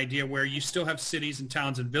kind of an idea where you still have cities and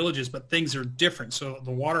towns and villages, but things are different. So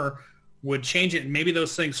the water would change it, and maybe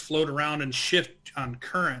those things float around and shift on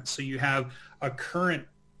current. So you have a current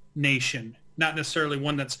nation, not necessarily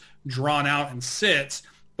one that's drawn out and sits,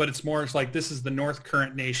 but it's more like this is the North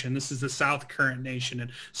Current nation, this is the South Current nation,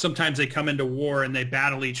 and sometimes they come into war and they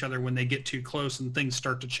battle each other when they get too close and things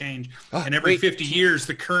start to change. And every 50 years,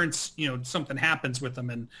 the currents, something happens with them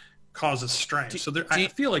and causes strife. I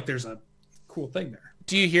feel like there's a cool thing there.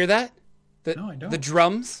 Do you hear that? No, I don't. The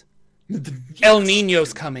drums? El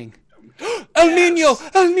Niño's coming. El Niño!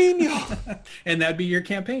 El Niño! And that'd be your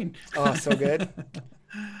campaign. Oh, so good.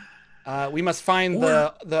 We must find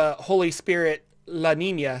the Holy Spirit La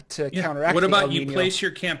Nina to counteract. What about El you Nino. place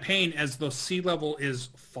your campaign as the sea level is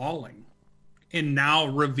falling, and now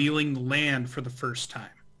revealing the land for the first time.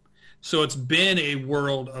 So it's been a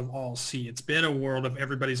world of all sea. It's been a world of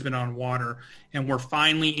everybody's been on water, and we're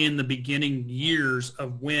finally in the beginning years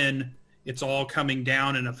of when it's all coming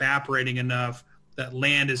down and evaporating enough that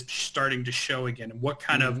land is starting to show again. And what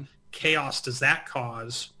kind of chaos does that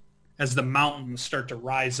cause as the mountains start to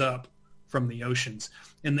rise up from the oceans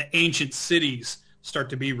and the ancient cities start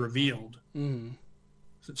to be revealed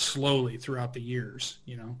slowly throughout the years,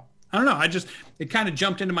 you know? I don't know. It kind of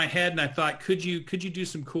jumped into my head, and I thought, could you do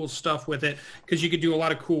some cool stuff with it? Because you could do a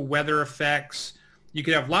lot of cool weather effects. You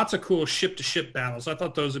could have lots of cool ship-to-ship battles. I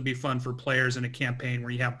thought those would be fun for players in a campaign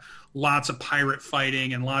where you have lots of pirate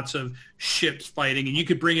fighting and lots of ships fighting. And you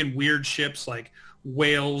could bring in weird ships like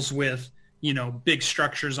whales with, you know, big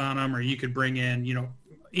structures on them, or you could bring in, you know,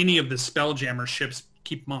 any of the Spelljammer ships,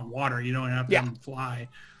 keep them on water. You don't have them fly.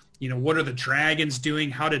 You know, what are the dragons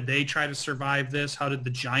doing? How did they try to survive this? How did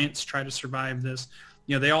the giants try to survive this?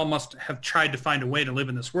 You know, they all must have tried to find a way to live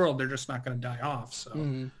in this world. They're just not going to die off. So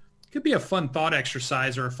it could be a fun thought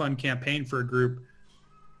exercise or a fun campaign for a group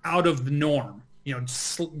out of the norm, you know,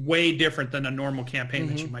 way different than a normal campaign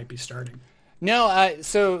that you might be starting. No,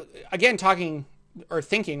 so again,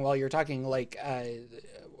 thinking while you're talking, like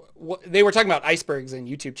they were talking about icebergs in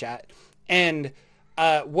YouTube chat, and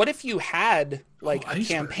what if you had like a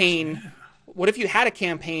campaign? Yeah. What if you had a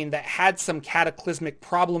campaign that had some cataclysmic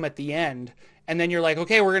problem at the end, and then you're like,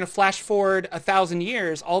 okay, we're going to flash forward 1,000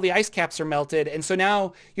 years. All the ice caps are melted, and so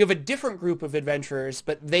now you have a different group of adventurers,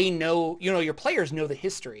 but they know, you know, your players know the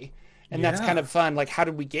history, and that's kind of fun. Like, how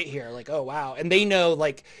did we get here? Like, oh wow, and they know,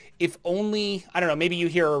 like, if only, I don't know, maybe you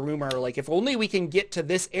hear a rumor like, if only we can get to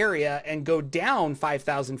this area and go down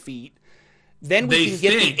 5,000 feet. Then we can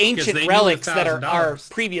get the ancient relics that our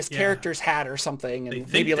previous characters had or something,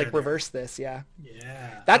 and maybe like reverse this. Yeah.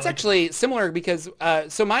 That's actually similar because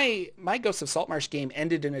so my Ghosts of Saltmarsh game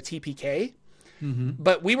ended in a TPK,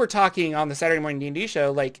 but we were talking on the Saturday Morning D&D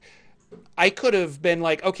show, like I could have been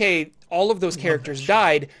like, okay, all of those characters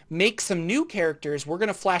died, make some new characters. We're going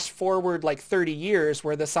to flash forward like 30 years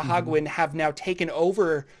where the Sahagwin have now taken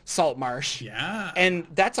over Saltmarsh. Yeah. And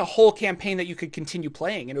that's a whole campaign that you could continue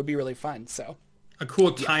playing, and it would be really fun. So a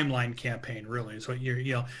cool timeline campaign really is what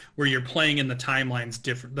where you're playing in the timelines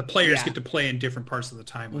different. The players get to play in different parts of the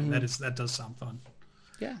timeline. That does sound fun.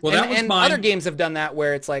 Yeah. Well, that was mine. Other games have done that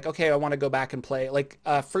where it's like, okay, I want to go back and play. Like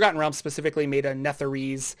Forgotten Realms specifically made a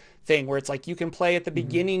Netherese thing where it's like you can play at the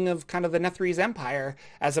beginning of kind of the Netherese Empire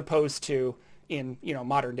as opposed to in, you know,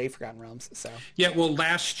 modern day Forgotten Realms. So yeah, well,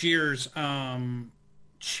 last year's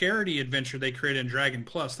charity adventure they created in Dragon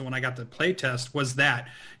Plus, the one I got to play test, was that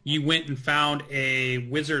you went and found a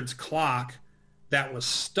wizard's clock that was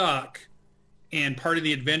stuck. And part of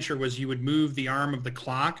the adventure was you would move the arm of the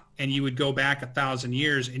clock and you would go back 1,000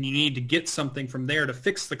 years, and you need to get something from there to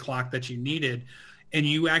fix the clock that you needed. And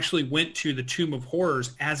you actually went to the Tomb of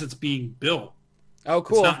Horrors as it's being built. Oh,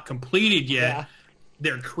 cool. It's not completed yet. Yeah.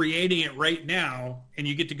 They're creating it right now, and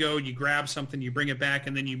you get to go, you grab something, you bring it back,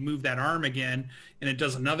 and then you move that arm again, and it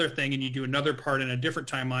does another thing, and you do another part in a different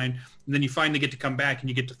timeline, and then you finally get to come back, and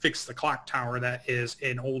you get to fix the clock tower that is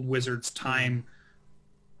an old wizard's time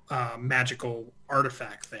magical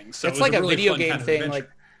artifact thing. So it's like a really video game kind of thing, like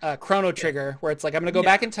Chrono Trigger, where it's like, I'm going to go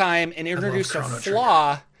back in time and introduce a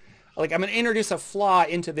flaw. Like, I'm going to introduce a flaw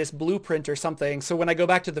into this blueprint or something. So when I go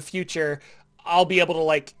back to the future, I'll be able to,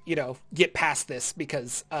 like, you know, get past this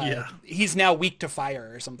because he's now weak to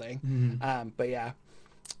fire or something. But yeah.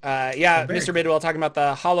 Mr. Bidwell talking about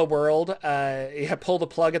the Hollow World. Pull the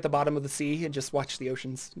plug at the bottom of the sea and just watch the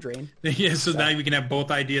oceans drain. So now we can have both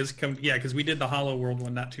ideas come. Yeah, because we did the Hollow World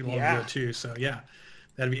one not too long ago too. So yeah,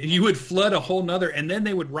 you would flood a whole nother, and then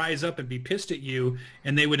they would rise up and be pissed at you,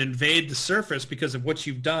 and they would invade the surface because of what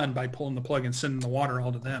you've done by pulling the plug and sending the water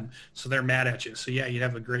all to them. So they're mad at you. So yeah, you'd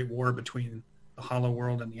have a great war between the Hollow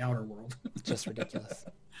World and the Outer World. Just ridiculous.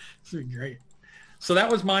 This would be great. So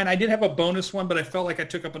that was mine. I did have a bonus one, but I felt like I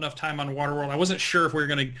took up enough time on Waterworld. I wasn't sure if we were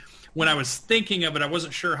going to, when I was thinking of it, I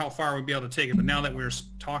wasn't sure how far we'd be able to take it. But now that we were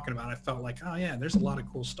talking about it, I felt like, oh yeah, there's a lot of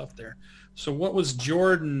cool stuff there. So what was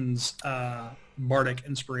Jordan's Bardic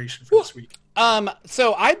inspiration for this week?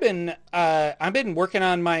 So I've been working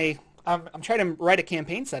on my, I'm trying to write a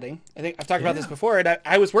campaign setting. I think I've talked about this before. And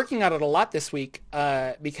I was working on it a lot this week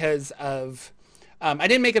because of... I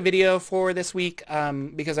didn't make a video for this week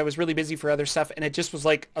because I was really busy for other stuff, and it just was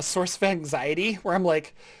like a source of anxiety where I'm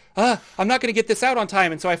like, I'm not going to get this out on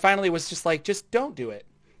time. And so I finally was just like, just don't do it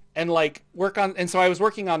and like work on. And so I was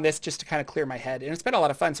working on this just to kind of clear my head, and it's been a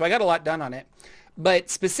lot of fun. So I got a lot done on it.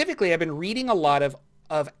 But specifically, I've been reading a lot of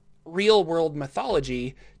real world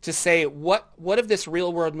mythology to say what of this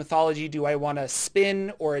real world mythology do I want to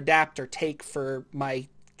spin or adapt or take for my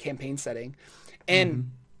campaign setting.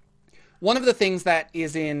 And one of the things that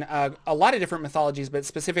is in a lot of different mythologies, but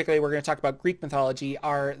specifically we're going to talk about Greek mythology,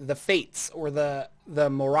 are the Fates, or the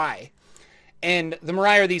Moirai. And the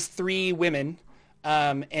Moirai are these three women,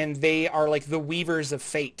 and they are like the weavers of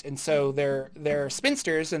fate. And so they're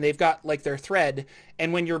spinsters, and they've got like their thread.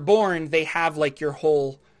 And when you're born, they have like your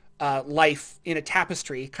whole life in a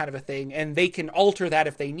tapestry kind of a thing. And they can alter that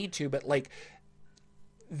if they need to, but like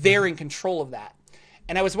they're in control of that.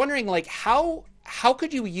 And I was wondering, like, how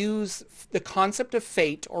could you use the concept of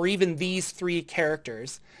fate, or even these three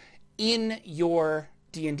characters, in your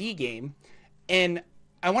D&D game? And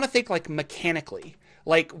I want to think like mechanically.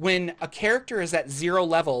 Like when a character is at 0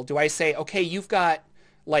 level, do I say, okay, you've got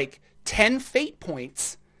like 10 fate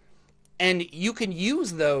points, and you can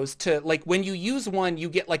use those to, like, when you use one, you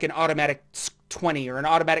get like an automatic 20 or an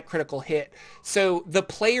automatic critical hit. So the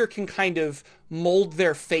player can kind of mold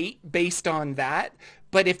their fate based on that.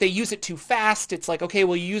 But if they use it too fast, it's like, okay,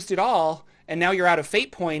 well, you used it all, and now you're out of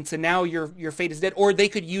fate points, and now your fate is dead. Or they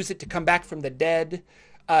could use it to come back from the dead,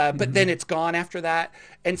 but then it's gone after that.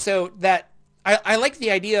 And so that I like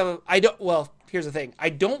the idea of, here's the thing. I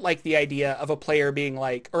don't like the idea of a player being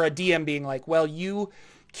like, or a DM being like, well, you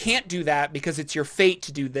can't do that because it's your fate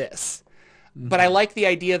to do this. But I like the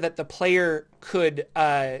idea that the player could,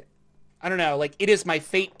 I don't know, like, it is my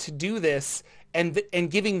fate to do this, and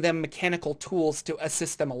giving them mechanical tools to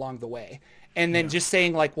assist them along the way. And then just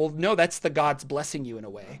saying like, well, no, that's the gods blessing you in a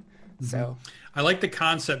way. So I like the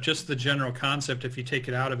concept, just the general concept. If you take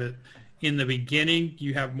it out of it, in the beginning,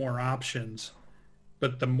 you have more options,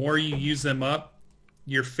 but the more you use them up,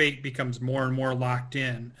 your fate becomes more and more locked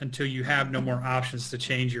in until you have no more options to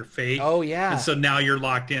change your fate. Oh yeah. And so now you're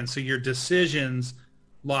locked in. So your decisions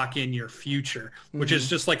lock in your future, which is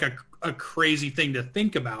just like a crazy thing to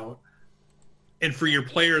think about. And for your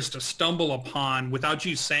players to stumble upon without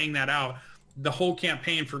you saying that out, the whole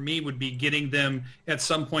campaign for me would be getting them at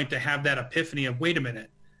some point to have that epiphany of, wait a minute,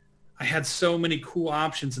 I had so many cool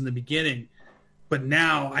options in the beginning, but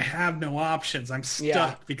now I have no options. I'm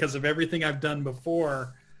stuck because of everything I've done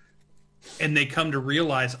before. And they come to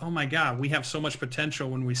realize, oh my God, we have so much potential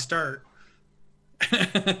when we start.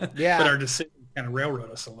 But our decision kind of railroad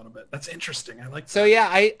us a little bit. That's interesting. I like that. So yeah,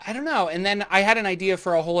 I don't know. And then I had an idea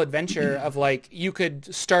for a whole adventure of like, you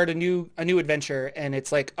could start a new adventure, and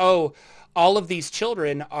it's like, oh, all of these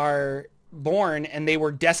children are born and they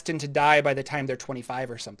were destined to die by the time they're 25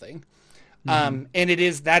 or something. And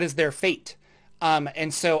that is their fate.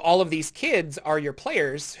 And so all of these kids are your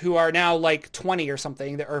players who are now like 20 or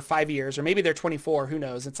something, or 5 years, or maybe they're 24, who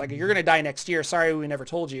knows? It's like, you're going to die next year. Sorry, we never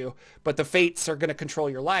told you, but the fates are going to control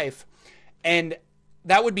your life. And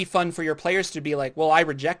that would be fun for your players to be like, well, I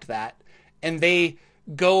reject that. And they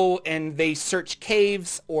go and they search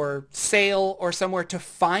caves or sail or somewhere to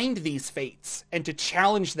find these fates and to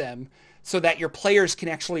challenge them, so that your players can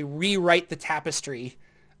actually rewrite the tapestry,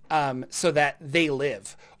 so that they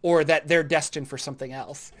live, or that they're destined for something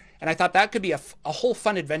else. And I thought that could be a whole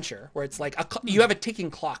fun adventure where it's like you have a ticking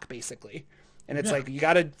clock basically. And it's like, you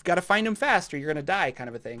gotta find them fast or you're going to die, kind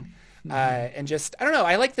of a thing. And just, I don't know.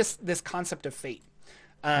 I like this concept of fate.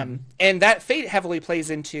 And that fate heavily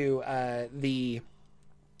plays into the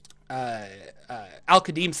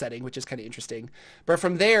Al-Qadim setting, which is kind of interesting. But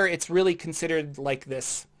from there, it's really considered like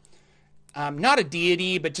this, not a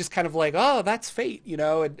deity, but just kind of like, oh, that's fate,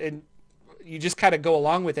 and you just kind of go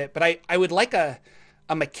along with it. But I would like a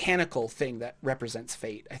mechanical thing that represents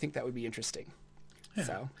fate. I think that would be interesting. Yeah.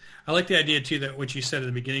 So I like the idea too, that what you said at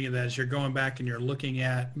the beginning of that is you're going back and you're looking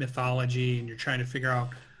at mythology and you're trying to figure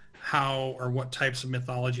out how or what types of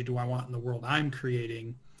mythology do I want in the world I'm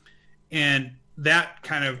creating. And that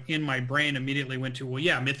kind of in my brain immediately went to, well,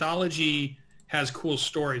 yeah, mythology has cool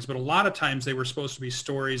stories, but a lot of times they were supposed to be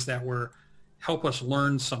stories that were help us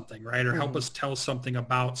learn something, right? Or help us tell something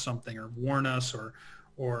about something, or warn us,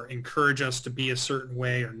 or encourage us to be a certain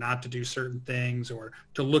way, or not to do certain things, or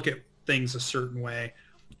to look at things a certain way.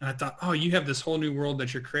 And I thought, oh, you have this whole new world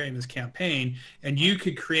that you're creating, this campaign, and you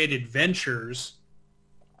could create adventures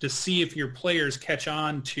to see if your players catch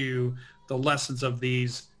on to the lessons of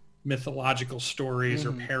these mythological stories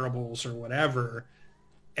or parables or whatever,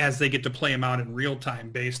 as they get to play them out in real time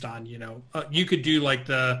based on, you could do like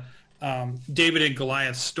the David and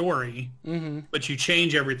Goliath story, but you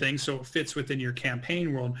change everything so it fits within your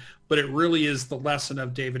campaign world. But it really is the lesson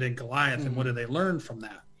of David and Goliath, and what do they learn from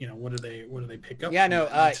that? what do they pick up? Yeah, from no,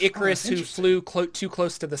 that? Icarus who Interesting. flew too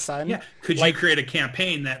close to the sun. Yeah, could you Like, create a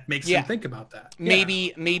campaign that makes Yeah. them think about that?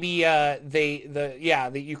 maybe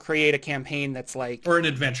you create a campaign that's like, Or an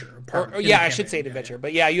adventure. a part or in yeah, the I should say an campaign. adventure.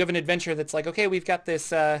 But yeah, you have an adventure that's like, okay, we've got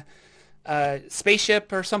this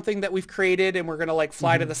spaceship or something that we've created, and we're gonna like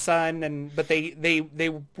fly to the sun, but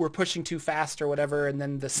they were pushing too fast or whatever, and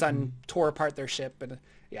then the sun tore apart their ship, and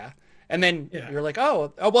yeah. And then you're like,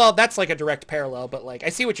 oh, well, that's like a direct parallel, but like, I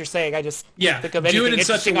see what you're saying. I just Yeah, think of do anything it in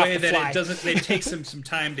such a interesting off way the that fly. it doesn't. It takes them some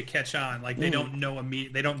time to catch on. Like they don't know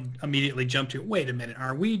they don't immediately jump to. Wait a minute,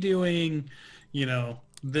 are we doing,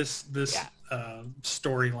 this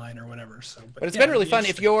storyline or whatever? So, But it's yeah, been really it'd be fun.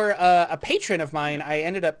 If interesting. you're a patron of mine, I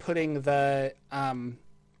ended up putting the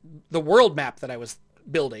world map that I was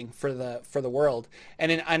building for the world,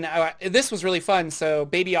 this was really fun. So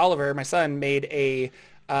baby Oliver, my son, made a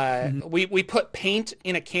we put paint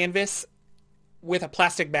in a canvas with a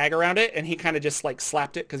plastic bag around it, and he kind of just like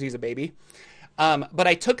slapped it because he's a baby. But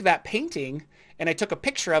I took that painting and I took a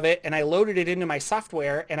picture of it and I loaded it into my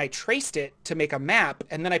software and I traced it to make a map,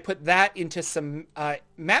 and then I put that into some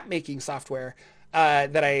map making software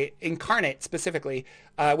that I Incarnate specifically,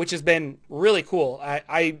 which has been really cool.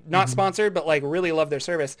 I not sponsored, but like really love their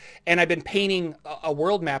service. And I've been painting a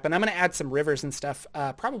world map, and I'm going to add some rivers and stuff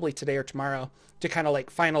probably today or tomorrow to kind of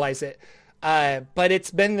like finalize it. But it's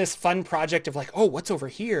been this fun project of like, oh, what's over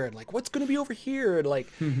here? And like, what's going to be over here? And like,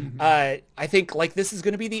 I think like this is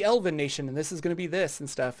going to be the Elven Nation and this is going to be this and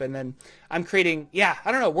stuff. And then I'm creating,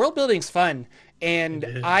 I don't know, world building's fun.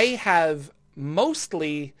 And I have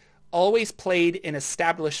mostly always played in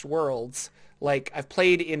established worlds. Like I've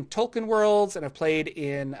played in Tolkien worlds and I've played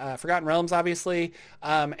in Forgotten Realms, obviously.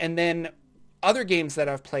 And then other games that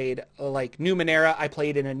I've played, like Numenera, I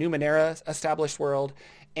played in a Numenera established world.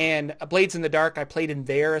 And Blades in the Dark, I played in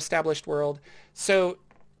their established world. So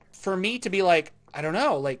for me to be like, I don't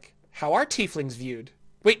know, like, how are tieflings viewed?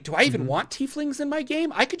 Wait, do I even want tieflings in my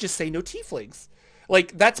game? I could just say no tieflings.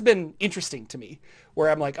 Like, that's been interesting to me, where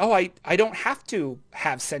I'm like, oh, I don't have to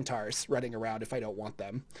have centaurs running around if I don't want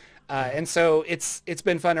them. And so it's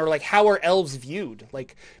been fun. Or like, how are elves viewed?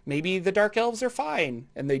 Like, maybe the dark elves are fine,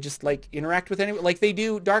 and they just, like, interact with anyone. Like, they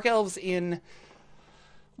do dark elves in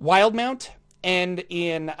Wildmount and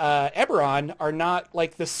in Eberron are not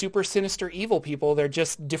like the super sinister evil people. They're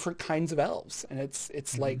just different kinds of elves. And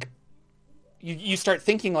it's like, you start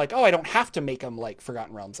thinking like, oh, I don't have to make them like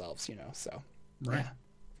Forgotten Realms elves, so. Right. Yeah.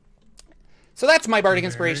 So that's my bardic Very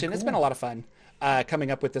inspiration. It's been a cool. lot of fun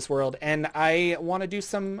coming up with this world. And I want to do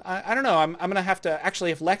some, I don't know, I'm going to have to,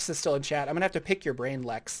 actually, if Lex is still in chat, I'm going to have to pick your brain,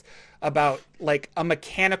 Lex, about like a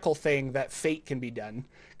mechanical thing that Fate can be done.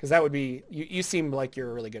 Because that would be, you seem like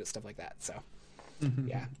you're really good at stuff like that. So,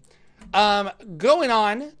 yeah. Going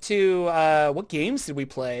on to what games did we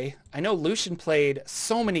play? I know Lucian played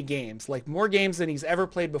so many games, like more games than he's ever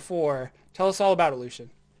played before. Tell us all about it, Lucian.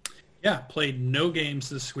 Yeah, played no games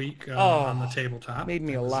this week on the tabletop. Made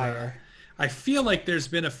me a liar. I feel like there's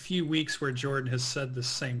been a few weeks where Jordan has said the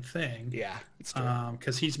same thing. Yeah, it's true.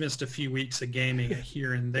 Because he's missed a few weeks of gaming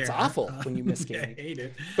here and there. It's awful when you miss Yeah, gaming. I hate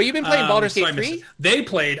it. But you've been playing Baldur's so Gate I missed 3? it. They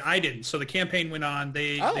played, I didn't. So the campaign went on.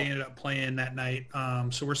 They Oh. ended up playing that night.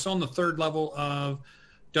 So we're still on the third level of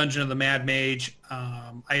Dungeon of the Mad Mage.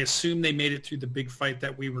 I assume they made it through the big fight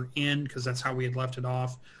that we were in because that's how we had left it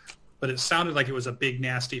off. But it sounded like it was a big,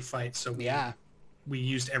 nasty fight. So we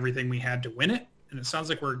used everything we had to win it. And it sounds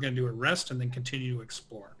like we're going to do a rest and then continue to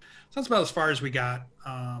explore. So that's about as far as we got.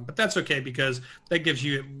 But that's okay because that gives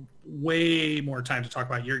you way more time to talk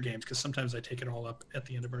about your games because sometimes I take it all up at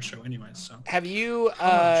the end of our show anyways. So Have you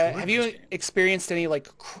about Jordan's game? experienced any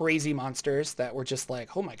like crazy monsters that were just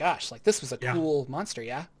like, oh my gosh, like this was a cool monster,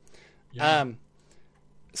 yeah?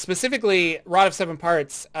 Specifically, Rod of Seven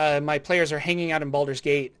Parts, my players are hanging out in Baldur's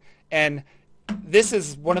Gate, and this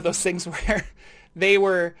is one of those things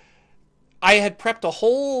where I had prepped a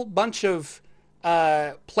whole bunch of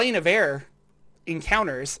Plane of Air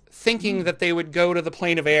encounters thinking that they would go to the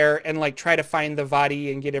Plane of Air and like try to find the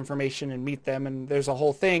Vadi and get information and meet them, and there's a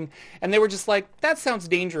whole thing, and they were just like, that sounds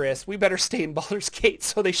dangerous, we better stay in Baldur's Gate.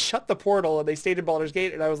 So they shut the portal and they stayed in Baldur's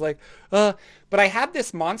Gate, and I was like, but I had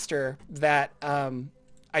this monster that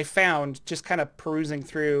I found just kind of perusing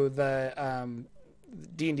through the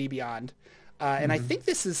D&D Beyond, and I think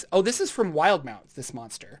this is from Wildmount, this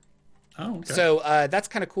monster. Oh, okay. So that's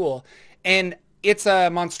kind of cool. And it's a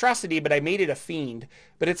monstrosity, but I made it a fiend.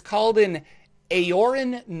 But it's called an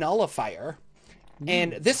Aoran Nullifier.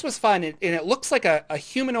 And this was fun. And it looks like a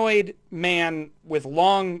humanoid man with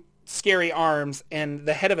long, scary arms and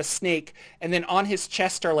the head of a snake. And then on his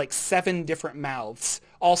chest are like 7 different mouths,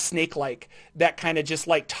 all snake-like that kind of just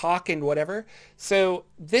like talk and whatever. So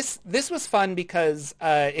this was fun because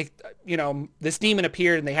this demon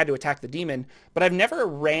appeared and they had to attack the demon. But I've never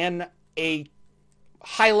ran a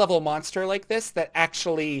high-level monster like this that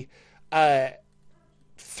actually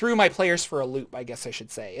threw my players for a loop, I guess I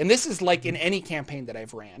should say. And this is like in any campaign that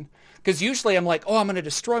I've ran. Because usually I'm like, oh, I'm going to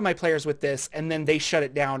destroy my players with this, and then they shut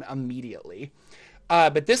it down immediately.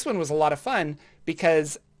 But this one was a lot of fun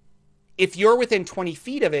because if you're within 20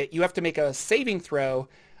 feet of it, you have to make a saving throw.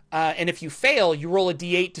 And if you fail, you roll a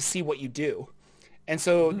d8 to see what you do. And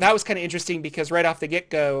so that was kind of interesting because right off the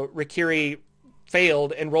get-go, Rikiri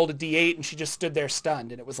failed and rolled a d8, and she just stood there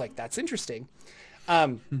stunned. And it was like, that's interesting.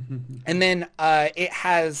 And then it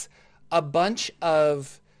has a bunch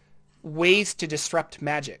of ways to disrupt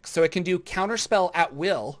magic. So it can do counterspell at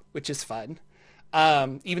will, which is fun.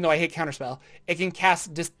 Even though I hate counterspell. It can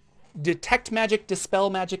cast detect magic, dispel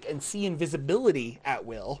magic, and see invisibility at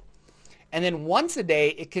will. And then once a day,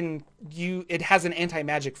 it has an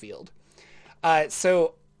anti-magic field.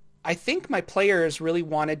 So I think my players really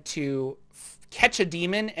wanted to catch a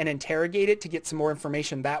demon and interrogate it to get some more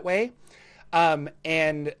information that way.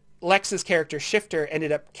 And Lex's character, Shifter,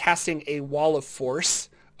 ended up casting a wall of force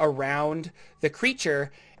around the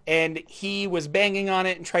creature, and he was banging on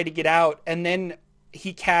it and tried to get out, and then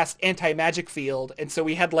he cast anti-magic field, and so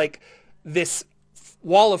we had like this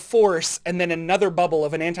wall of force and then another bubble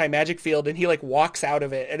of an anti-magic field, and he like walks out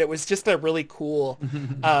of it, and it was just a really cool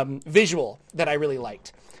visual that I really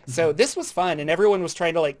liked. So this was fun, and everyone was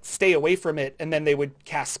trying to like stay away from it, and then they would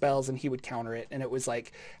cast spells and he would counter it, and it was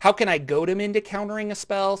like, how can I goad him into countering a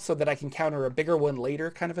spell so that I can counter a bigger one later,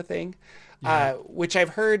 kind of a thing. Which I've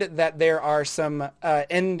heard that there are some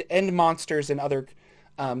end monsters and other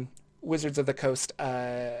Wizards of the Coast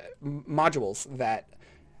modules that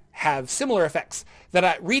have similar effects.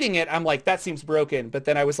 Reading it, I'm like, that seems broken, but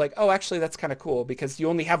then I was like, oh, actually that's kind of cool because you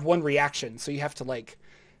only have one reaction, so you have to like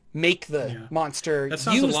make the monster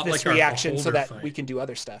use this like reaction so that we can do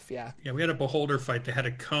other stuff. Yeah, we had a Beholder fight that had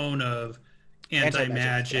a cone of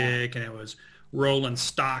anti-magic, and it was rolling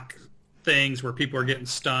stock things where people are getting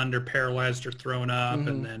stunned or paralyzed or thrown up,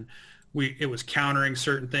 and then it was countering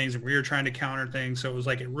certain things, and we were trying to counter things. So it was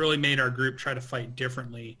like it really made our group try to fight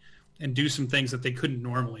differently and do some things that they couldn't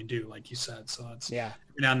normally do, like you said. So it's every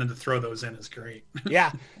now and then to throw those in is great.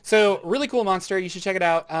 Yeah. So really cool monster. You should check it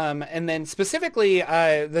out. And then specifically,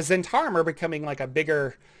 the Zhentarim are becoming like a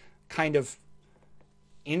bigger kind of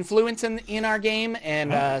influence in our game.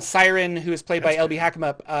 And Siren, who is played by LB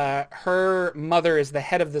Hackamup, her mother is the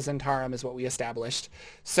head of the Zhentarim, is what we established.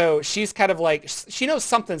 So she's kind of like, she knows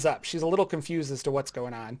something's up. She's a little confused as to what's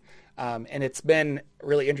going on. And it's been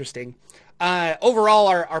really interesting. Overall,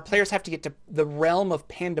 our players have to get to the realm of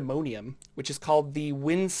Pandemonium, which is called the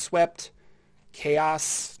Windswept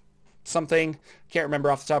Chaos something. Can't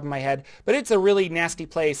remember off the top of my head, but it's a really nasty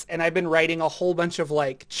place. And I've been writing a whole bunch of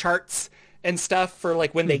like charts and stuff for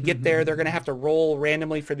like when they get there, they're going to have to roll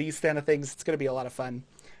randomly for these kind of things. It's going to be a lot of fun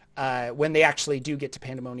when they actually do get to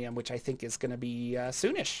Pandemonium, which I think is going to be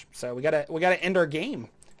soonish. So we gotta end our game.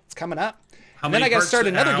 It's coming up. And then I got to start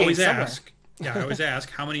another game somewhere. I always ask,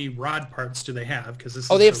 how many rod parts do they have? Because this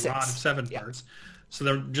they have is a 6. rod of 7 parts. So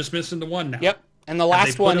they're just missing the one now. Yep. And the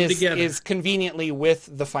last one is conveniently with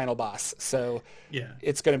the final boss. So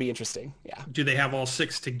it's going to be interesting. Yeah. Do they have all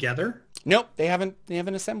 6 together? Nope. They haven't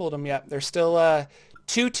assembled them yet. They're still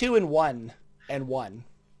 2, 2, and 1, and 1.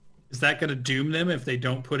 Is that going to doom them if they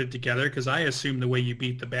don't put it together? Because I assume the way you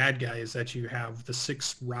beat the bad guy is that you have the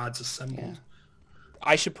 6 rods assembled. Yeah.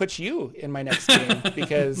 I should put you in my next game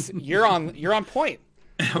because you're on point.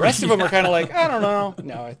 The rest of them are kind of like, I don't know.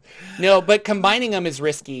 No, but combining them is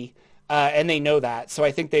risky, and they know that. So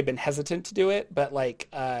I think they've been hesitant to do it. But like,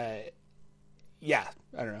 I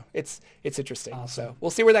don't know. It's interesting. Awesome. So we'll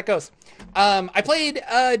see where that goes. I played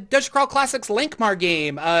Dungeon Crawl Classics Lankmar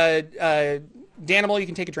game. Danimal, you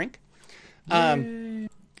can take a drink. Lankmar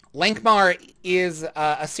is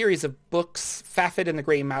a series of books. Fafid and the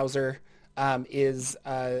Grey Mouser is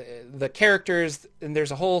the characters, and there's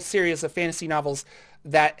a whole series of fantasy novels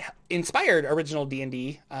that inspired original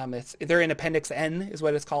D&D. They're in Appendix N, is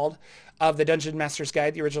what it's called, of the Dungeon Master's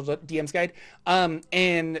Guide, the original DM's Guide.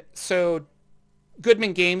 And so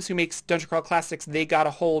Goodman Games, who makes Dungeon Crawl Classics, they got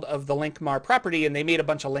a hold of the Lankmar property, and they made a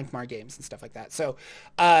bunch of Lankmar games and stuff like that. So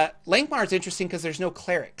Lankmar is interesting because there's no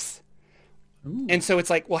clerics. Ooh. And so it's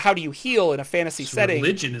like, well, how do you heal in a fantasy setting?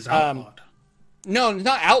 Religion is outlawed. No,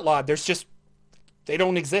 not outlawed. There's just, they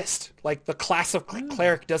don't exist. Like the class of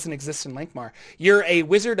cleric doesn't exist in Lankmar. You're a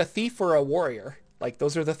wizard, a thief, or a warrior. Like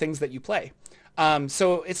those are the things that you play.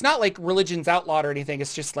 So it's not like religion's outlawed or anything.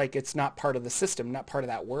 It's just like it's not part of the system, not part of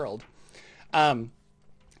that world. And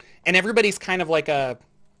everybody's kind of like a,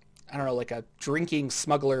 I don't know, like a drinking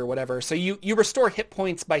smuggler or whatever. So you restore hit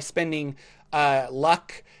points by spending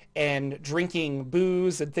luck and drinking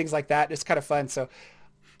booze and things like that. It's kind of fun. So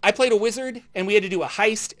I played a wizard and we had to do a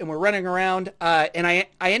heist and we're running around. And I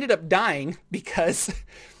ended up dying because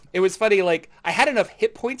it was funny. Like I had enough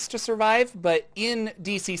hit points to survive, but in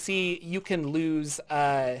DCC you can lose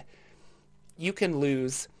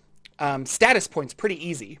status points pretty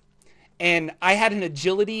easy. And I had an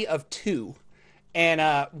agility of 2.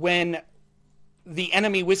 And when the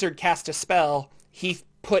enemy wizard cast a spell, he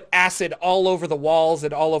put acid all over the walls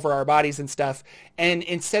and all over our bodies and stuff. And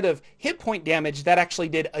instead of hit point damage, that actually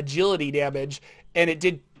did agility damage. And it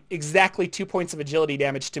did exactly 2 points of agility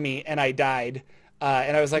damage to me, and I died.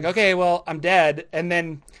 And I was like, okay, well, I'm dead. And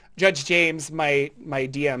then Judge James, my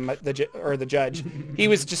DM, the judge, he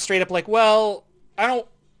was just straight up like, well, I don't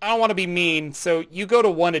want to be mean, so you go to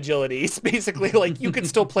 1 agility. It's basically like you could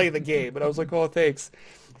still play the game. And I was like, oh, thanks.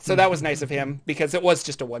 So that was nice of him because it was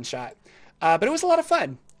just a one-shot. But it was a lot of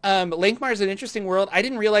fun. Lankhmar is an interesting world. I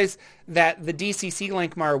didn't realize that the DCC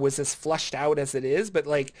Lankhmar was as flushed out as it is, but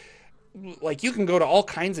like you can go to all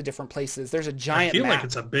kinds of different places. There's a giant map. I feel like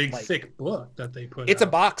it's a big, thick book that they put It's out.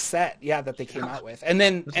 a box set, yeah, that they came out with. And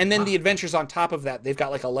then the adventures on top of that, they've got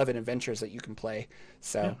like 11 adventures that you can play.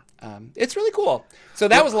 So it's really cool. So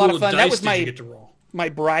that was a lot of fun. That was my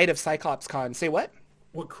Bride of Cyclops Con. Say what?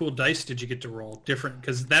 What cool dice did you get to roll? Different,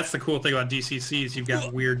 because that's the cool thing about DCC is you've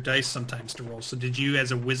got weird dice sometimes to roll. So did you,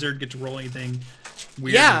 as a wizard, get to roll anything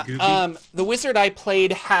weird and goofy? The wizard I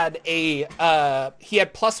played had he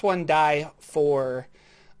had +1 die for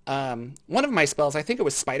one of my spells. I think it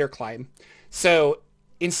was Spider Climb. So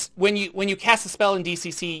when you cast a spell in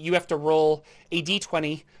DCC, you have to roll a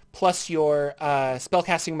d20 plus your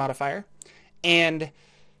spellcasting modifier, and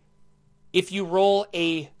if you roll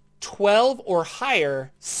a 12 or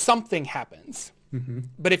higher, something happens. Mm-hmm.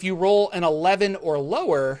 But if you roll an 11 or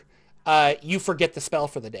lower, you forget the spell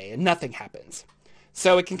for the day and nothing happens.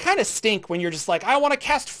 So it can kind of stink when you're just like, I want to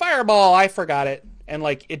cast Fireball, I forgot it, and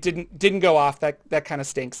like it didn't go off. That kind of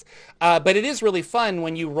stinks. But it is really fun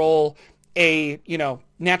when you roll a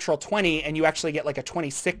natural 20 and you actually get like a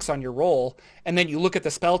 26 on your roll, and then you look at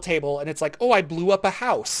the spell table and it's like, oh, I blew up a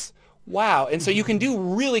house. Wow. And so you can do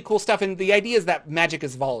really cool stuff. And the idea is that magic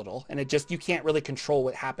is volatile and you can't really control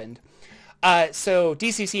what happened. So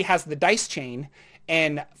DCC has the dice chain,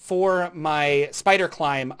 and for my Spider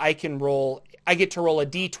Climb, I get to roll a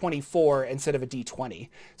D24 instead of a D20.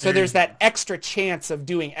 So there's that extra chance of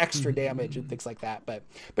doing extra damage and things like that. But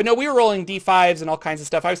no, we were rolling D5s and all kinds of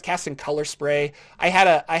stuff. I was casting Color Spray. I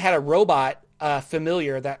had a robot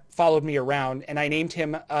familiar that followed me around, and I named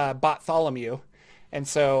him Bartholomew. And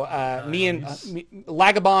so me and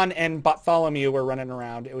Lagabon and Bartholomew were running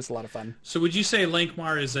around. It was a lot of fun. So would you say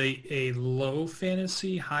Lankhmar is a low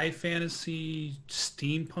fantasy, high fantasy,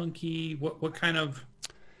 steampunky? What kind of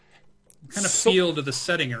feel to the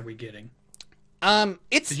setting are we getting?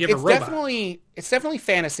 It's definitely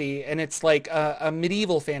fantasy, and it's like a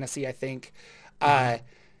medieval fantasy, I think,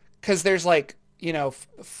 because there's like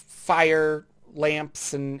fire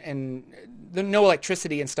lamps and no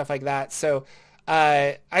electricity and stuff like that. So.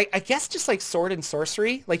 I guess just like sword and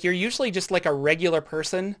sorcery, like you're usually just like a regular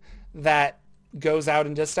person that goes out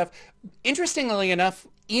and does stuff. Interestingly enough,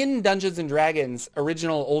 in Dungeons and Dragons,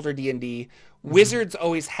 original older D&D, wizards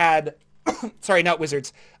always had, sorry, not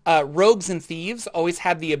wizards, rogues and thieves always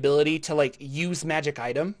had the ability to like use magic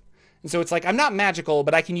item. And so it's like, I'm not magical,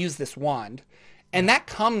 but I can use this wand. And that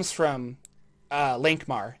comes from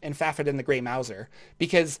Lankhmar and Fafhrd and the Grey Mouser,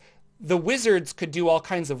 because the wizards could do all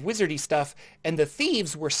kinds of wizardy stuff, and the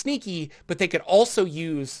thieves were sneaky, but they could also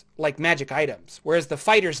use like magic items, whereas the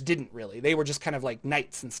fighters didn't really. They were just kind of like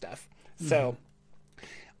knights and stuff. So,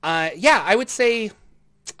 I would say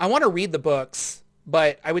I want to read the books,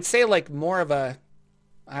 but I would say like more of a,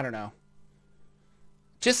 I don't know,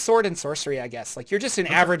 just sword and sorcery, I guess. Like you're just an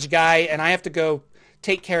average guy, and I have to go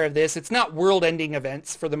take care of this. It's not world-ending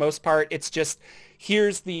events for the most part. It's just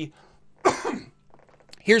here's the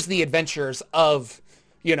adventures of,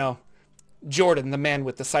 Jordan, the man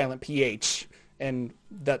with the silent PH, and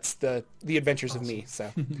that's the adventures of me.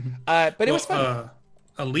 So, but it was fun.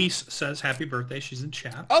 Elise says happy birthday. She's in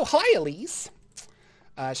chat. Oh, hi, Elise.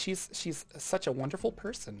 She's such a wonderful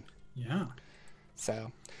person. Yeah.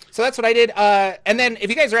 So that's what I did. And then if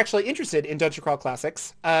you guys are actually interested in Dungeon Crawl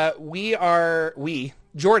Classics,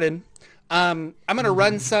 Jordan, I'm going to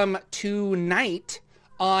run some tonight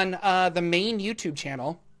on the main YouTube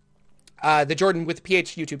channel. the Jordan with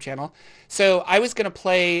PH YouTube channel. So I was going to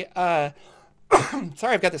play,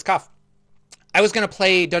 sorry, I've got this cough. I was going to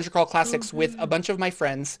play Dungeon Crawl Classics with a bunch of my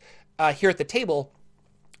friends here at the table,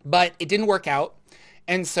 but it didn't work out.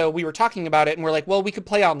 And so we were talking about it, and we're like, well, we could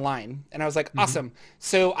play online. And I was like, awesome.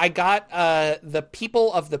 So I got the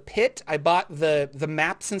People of the Pit. I bought the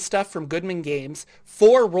maps and stuff from Goodman Games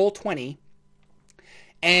for Roll20.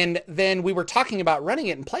 And then we were talking about running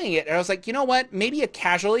it and playing it. And I was like, you know what? Maybe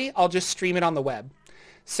casually, I'll just stream it on the web.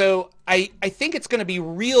 So I think it's going to be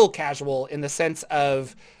real casual in the sense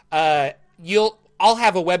of I'll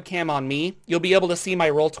have a webcam on me. You'll be able to see my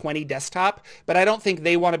Roll20 desktop, but I don't think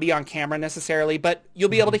they want to be on camera necessarily, but you'll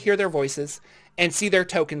be able to hear their voices and see their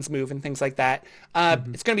tokens move and things like that.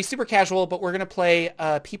 It's going to be super casual, but we're going to play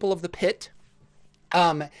People of the Pit.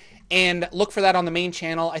 And look for that on the main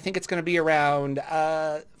channel. I think it's going to be around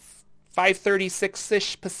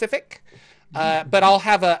 5:36-ish Pacific. But I'll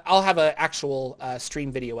have a actual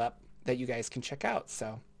stream video up that you guys can check out.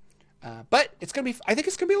 So, but it's going to be, I think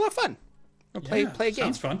it's going to be a lot of fun. Play a game.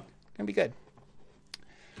 Sounds fun. Gonna be good.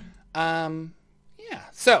 Yeah.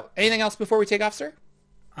 So, anything else before we take off, sir?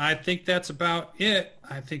 I think that's about it.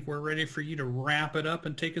 I think we're ready for you to wrap it up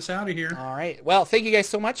and take us out of here. All right. Well, thank you guys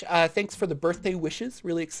so much. Thanks for the birthday wishes.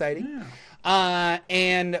 Really exciting. Yeah.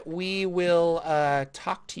 And we will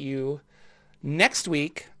talk to you next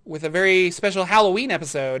week with a very special Halloween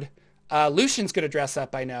episode. Lucian's gonna dress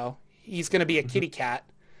up. I know he's gonna be a kitty cat.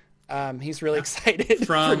 He's really excited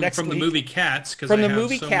for next week. From the movie Cats, because from I the have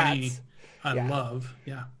movie so Cats. many I love.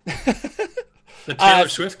 Yeah. The Taylor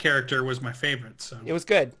Swift character was my favorite. So it was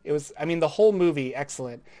good. It was, I mean, the whole movie,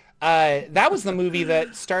 excellent. That was the movie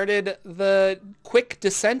that started the quick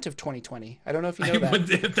descent of 2020. I don't know if you know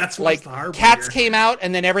that. That's like the hard Cats year. came out,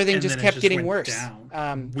 and then everything And just then it kept just getting went worse. down.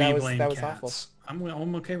 That was Cats. awful.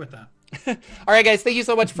 I'm okay with that. All right, guys. Thank you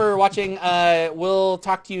so much for watching. We'll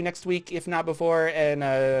talk to you next week, if not before,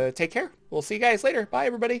 and take care. We'll see you guys later. Bye,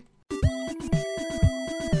 everybody.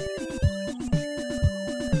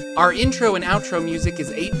 Our intro and outro music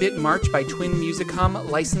is 8-Bit March by Twin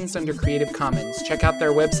Musicom, licensed under Creative Commons. Check out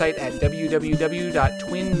their website at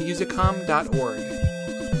www.twinmusicom.org.